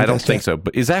if you haven't. I don't think so,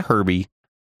 but is that Herbie?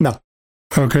 No.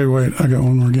 Okay, wait. I got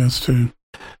one more guess too.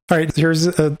 All right, here's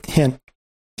a hint.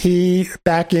 He,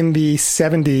 back in the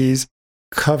 70s,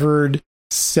 covered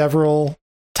several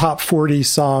top 40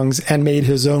 songs and made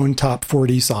his own top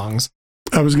 40 songs.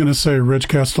 I was going to say Rich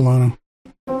Castellano.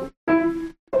 Can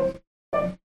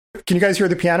you guys hear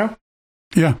the piano?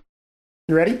 Yeah.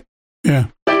 You ready? Yeah.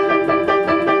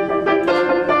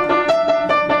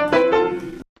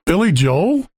 Billy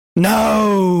Joel?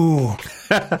 No.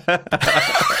 Man,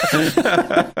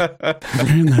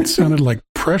 that sounded like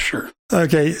pressure.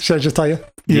 Okay, should I just tell you?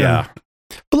 Yeah.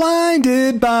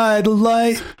 Blinded by the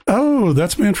light. Oh,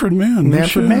 that's Manfred Mann.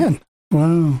 Manfred Mann.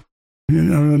 Wow.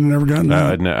 Yeah, I would have never gotten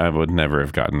that. I would never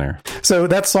have gotten there. So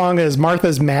that song is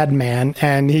Martha's Madman,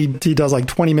 and he does like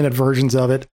 20-minute versions of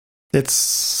it.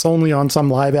 It's only on some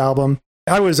live album.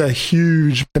 I was a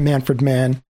huge Manfred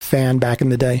Mann fan back in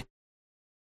the day.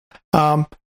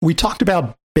 We talked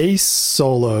about bass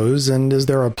solos, and is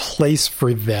there a place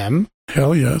for them?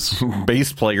 Hell yes.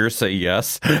 Bass players say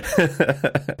yes.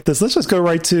 Let's just go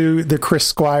right to the Chris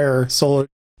Squire solo.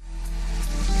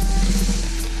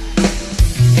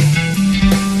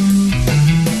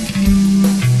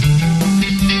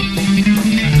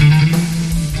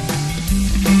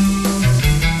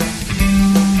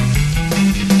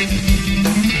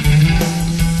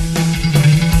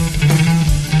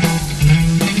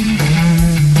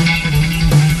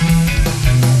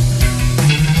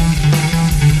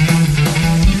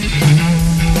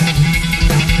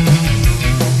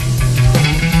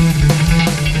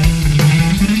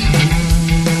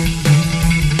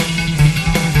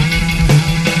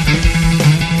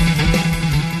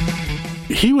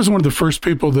 was one of the first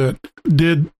people that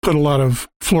did put a lot of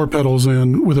floor pedals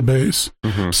in with a bass.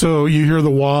 Mm-hmm. So you hear the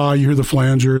wah, you hear the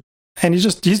flanger. And he's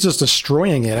just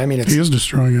destroying it. I mean, he is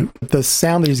destroying it. The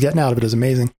sound that he's getting out of it is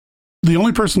amazing. The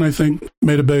only person I think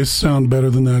made a bass sound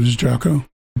better than that is Jaco.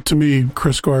 To me,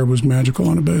 Chris Squire was magical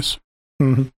on a bass.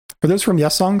 Mm-hmm. Are those from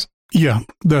Yes Songs? Yeah,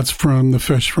 that's from the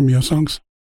Fish from Yes Songs.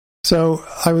 So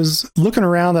I was looking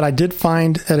around and I did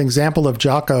find an example of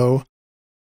Jaco,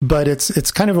 but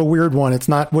it's kind of a weird one. It's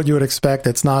not what you would expect.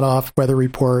 It's not off Weather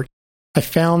Report. I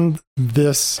found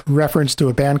this reference to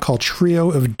a band called Trio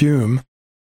of Doom,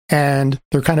 and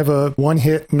they're kind of a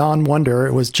one-hit non-wonder.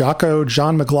 It was Jaco,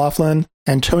 John McLaughlin,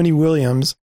 and Tony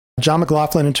Williams. John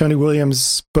McLaughlin and Tony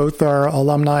Williams both are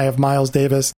alumni of Miles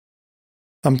Davis.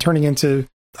 I'm turning into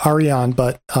Ariane,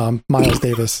 but Miles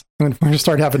Davis. We're going to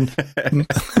start having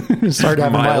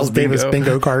Miles Davis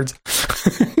bingo cards.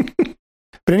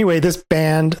 But anyway, this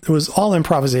band was all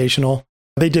improvisational.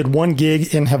 They did one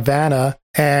gig in Havana,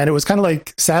 and it was kind of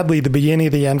like, sadly, the beginning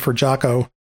of the end for Jaco,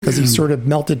 because he sort of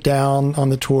melted down on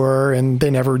the tour, and they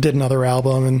never did another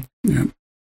album.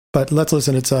 But let's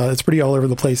listen. It's pretty all over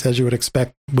the place, as you would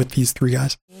expect with these three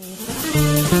guys.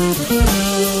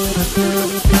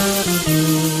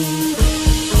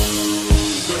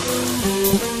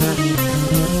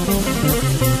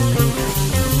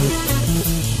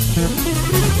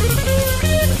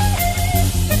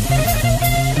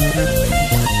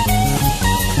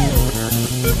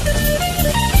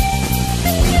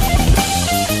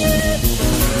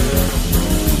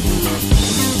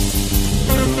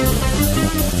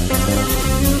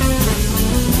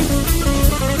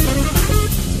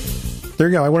 There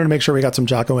you go. I wanted to make sure we got some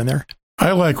Jaco in there.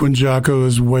 I like when Jaco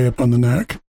is way up on the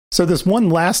neck. So this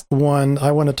one last one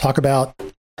I want to talk about,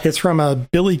 it's from a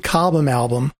Billy Cobham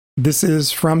album. This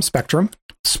is from Spectrum.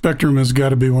 Spectrum has got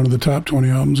to be one of the top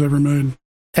 20 albums ever made.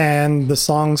 And the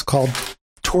song's called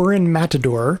Tourin'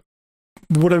 Matador.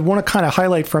 What I want to kind of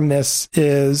highlight from this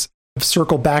is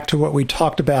circle back to what we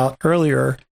talked about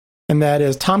earlier, and that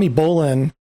is Tommy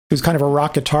Bolin, who's kind of a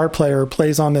rock guitar player,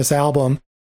 plays on this album.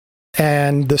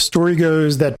 And the story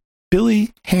goes that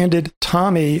Billy handed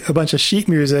Tommy a bunch of sheet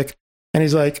music, and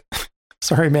he's like,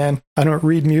 sorry, man, I don't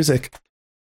read music.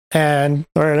 And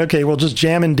all right, okay, well, just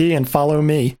jam in D and follow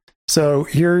me. So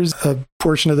here's a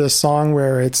portion of this song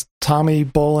where it's Tommy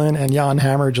Bolin and Jan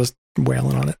Hammer just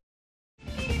wailing on it.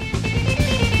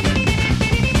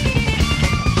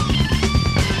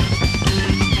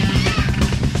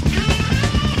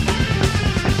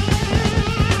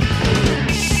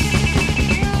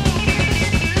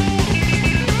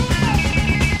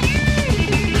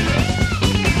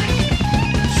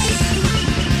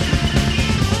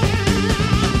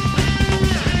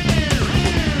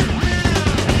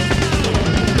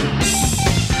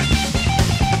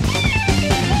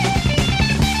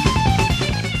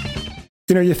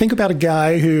 You know, you think about a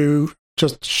guy who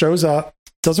just shows up,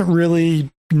 doesn't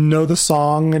really know the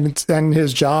song, and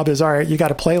his job is, all right, you got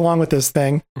to play along with this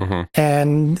thing. Mm-hmm.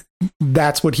 And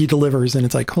that's what he delivers. And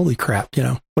it's like, holy crap, you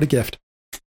know, what a gift.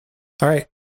 All right,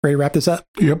 ready to wrap this up?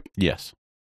 Yep. Yes.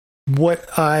 What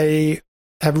I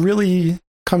have really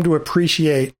come to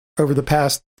appreciate over the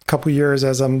past couple of years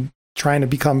as I'm trying to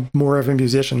become more of a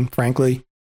musician, frankly,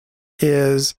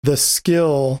 is the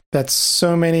skill that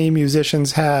so many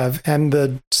musicians have, and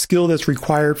the skill that's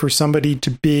required for somebody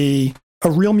to be a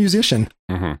real musician.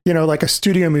 Mm-hmm. You know, like a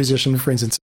studio musician, for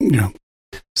instance. Yeah.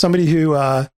 Somebody who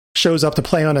shows up to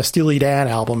play on a Steely Dan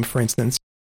album, for instance.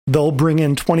 They'll bring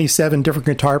in 27 different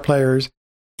guitar players.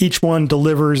 Each one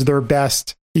delivers their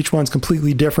best. Each one's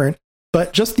completely different.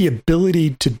 But just the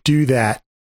ability to do that.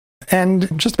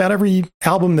 And just about every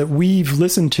album that we've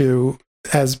listened to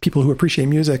as people who appreciate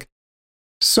music,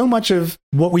 so much of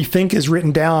what we think is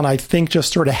written down, I think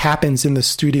just sort of happens in the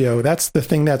studio. That's the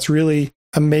thing that's really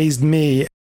amazed me.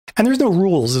 And there's no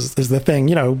rules is the thing.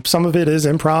 You know, some of it is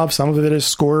improv, some of it is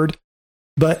scored.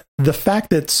 But the fact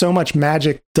that so much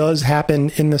magic does happen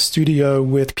in the studio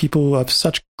with people who have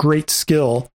such great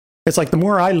skill, it's like the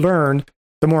more I learn,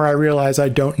 the more I realize I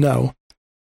don't know.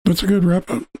 That's a good wrap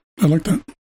up. I like that.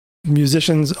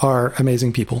 Musicians are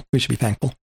amazing people. We should be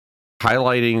thankful.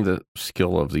 Highlighting the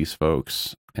skill of these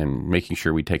folks and making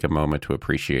sure we take a moment to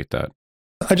appreciate that.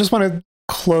 I just want to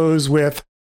close with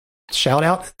shout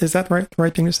out. Is that the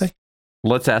right thing to say?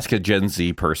 Let's ask a Gen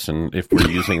Z person if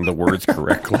we're using the words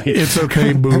correctly. It's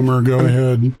okay, boomer. Go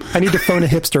ahead. I need to phone a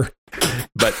hipster.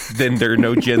 But then there are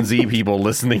no Gen Z people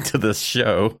listening to this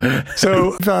show.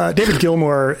 So David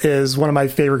Gilmour is one of my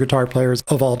favorite guitar players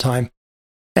of all time.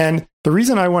 And the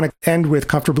reason I want to end with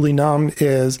Comfortably Numb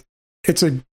is it's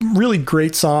a really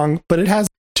great song, but it has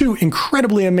two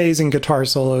incredibly amazing guitar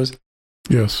solos.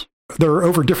 Yes. They're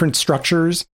over different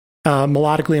structures.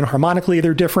 Melodically and harmonically,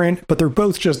 they're different, but they're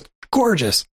both just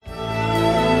gorgeous.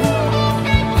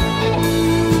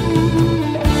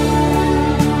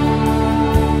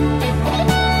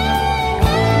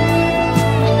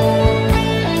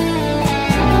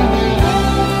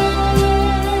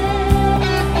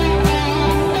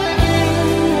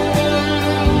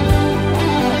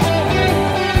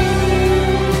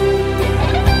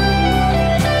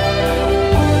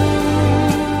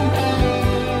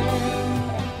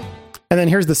 And then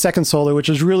here's the second solo, which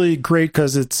is really great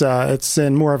because it's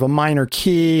in more of a minor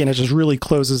key, and it just really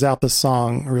closes out the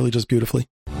song really just beautifully.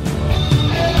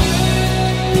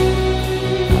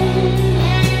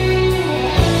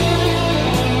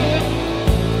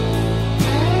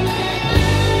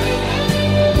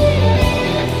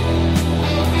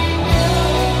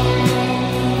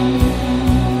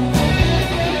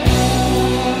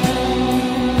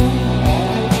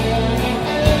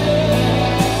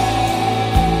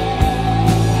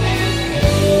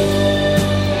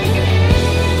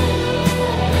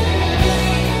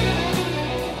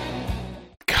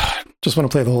 Just want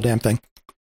to play the whole damn thing.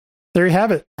 There you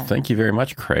have it. Thank you very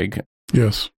much, Craig.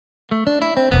 Yes. All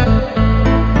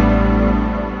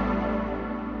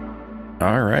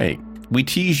right. We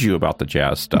tease you about the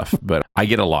jazz stuff, but I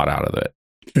get a lot out of it.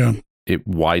 Yeah. It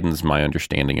widens my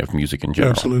understanding of music in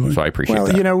general. Absolutely. So I appreciate that.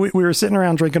 Well, you know, we were sitting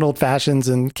around drinking old fashions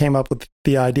and came up with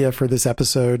the idea for this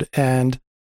episode, and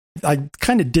I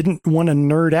kind of didn't want to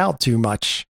nerd out too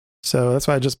much. So that's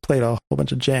why I just played a whole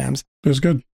bunch of jams. It was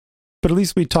good. But at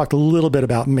least we talked a little bit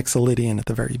about Mixolydian at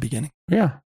the very beginning.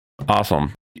 Yeah.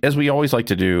 Awesome. As we always like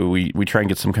to do, we try and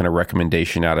get some kind of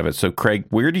recommendation out of it. So, Craig,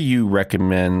 where do you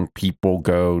recommend people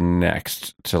go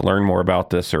next to learn more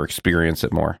about this or experience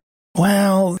it more?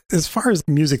 Well, as far as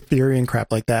music theory and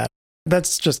crap like that,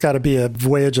 that's just got to be a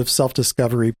voyage of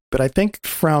self-discovery. But I think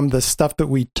from the stuff that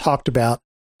we talked about,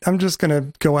 I'm just going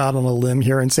to go out on a limb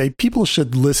here and say people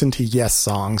should listen to Yes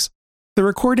songs. The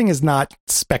recording is not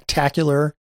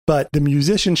spectacular, but the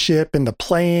musicianship and the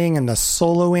playing and the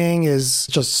soloing is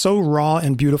just so raw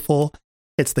and beautiful.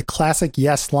 It's the classic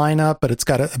Yes lineup, but it's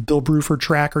got a Bill Bruford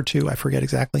track or two. I forget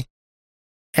exactly.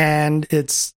 And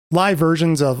it's live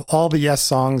versions of all the Yes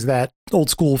songs that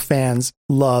old school fans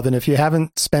love. And if you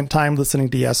haven't spent time listening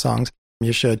to Yes songs,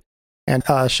 you should. And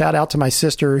shout out to my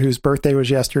sister whose birthday was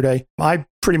yesterday. I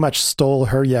pretty much stole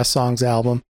her Yes songs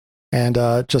album and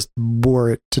just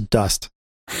wore it to dust.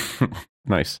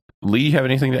 Nice. Lee, you have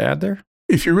anything to add there?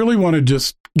 If you really want to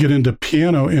just get into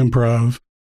piano improv,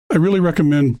 I really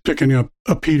recommend picking up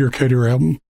a Peter Cater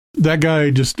album. That guy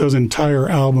just does entire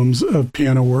albums of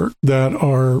piano work that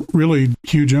are really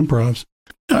huge improvs.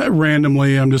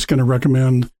 Randomly, I'm just going to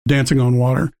recommend Dancing on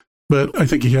Water, but I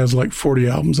think he has like 40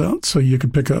 albums out, so you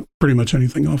could pick up pretty much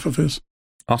anything off of his.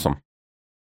 Awesome.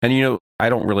 And, you know, I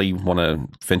don't really want to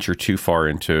venture too far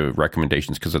into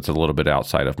recommendations because it's a little bit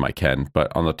outside of my ken.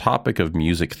 But on the topic of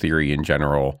music theory in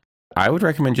general, I would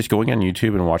recommend just going on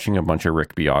YouTube and watching a bunch of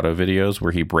Rick Beato videos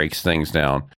where he breaks things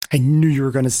down. I knew you were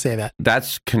going to say that.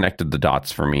 That's connected the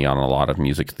dots for me on a lot of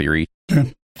music theory. Yeah.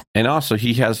 And also,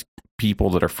 he has people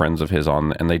that are friends of his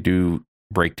on, and they do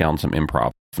break down some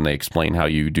improv. And they explain how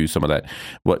you do some of that,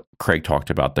 what Craig talked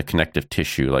about, the connective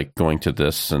tissue, like going to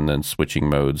this and then switching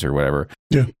modes or whatever.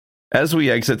 Yeah. As we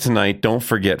exit tonight, don't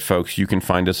forget, folks, you can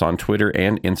find us on Twitter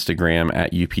and Instagram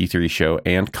at UP3Show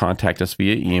and contact us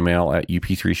via email at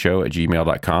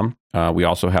up3show@gmail.com. We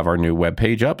also have our new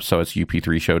webpage up, so it's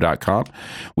up3show.com.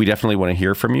 We definitely want to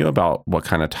hear from you about what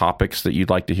kind of topics that you'd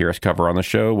like to hear us cover on the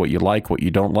show, what you like, what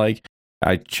you don't like.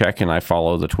 I check and I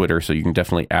follow the Twitter, so you can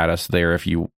definitely add us there if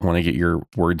you want to get your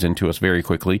words into us very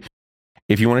quickly.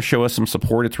 If you want to show us some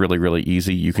support, it's really, really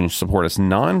easy. You can support us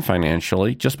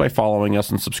non-financially just by following us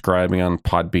and subscribing on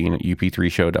Podbean at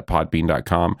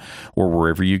up3show.podbean.com or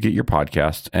wherever you get your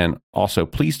podcasts. And also,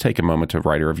 please take a moment to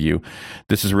write a review.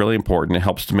 This is really important. It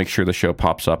helps to make sure the show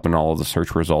pops up in all of the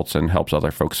search results and helps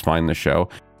other folks find the show.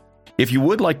 If you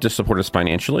would like to support us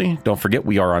financially, don't forget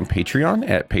we are on Patreon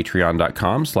at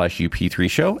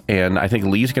patreon.com/UP3Show. And I think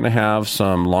Lee's going to have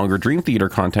some longer Dream Theater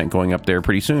content going up there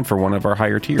pretty soon for one of our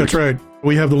higher tiers. That's right.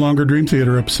 We have the longer Dream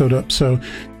Theater episode up, so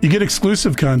you get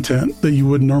exclusive content that you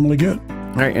wouldn't normally get.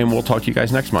 All right, and we'll talk to you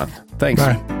guys next month. Thanks.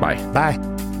 Bye. Bye. Bye.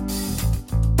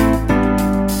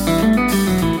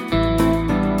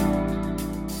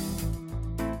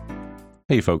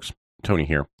 Hey, folks. Tony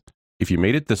here. If you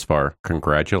made it this far,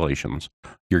 congratulations.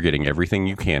 You're getting everything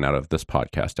you can out of this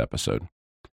podcast episode.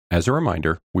 As a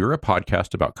reminder, we're a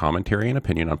podcast about commentary and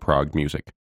opinion on prog music.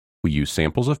 We use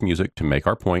samples of music to make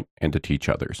our point and to teach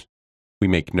others. We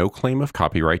make no claim of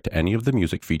copyright to any of the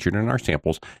music featured in our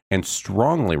samples and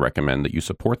strongly recommend that you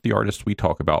support the artists we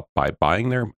talk about by buying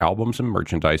their albums and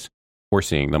merchandise or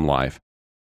seeing them live.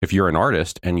 If you're an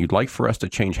artist and you'd like for us to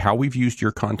change how we've used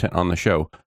your content on the show,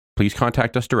 please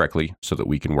contact us directly so that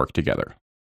we can work together.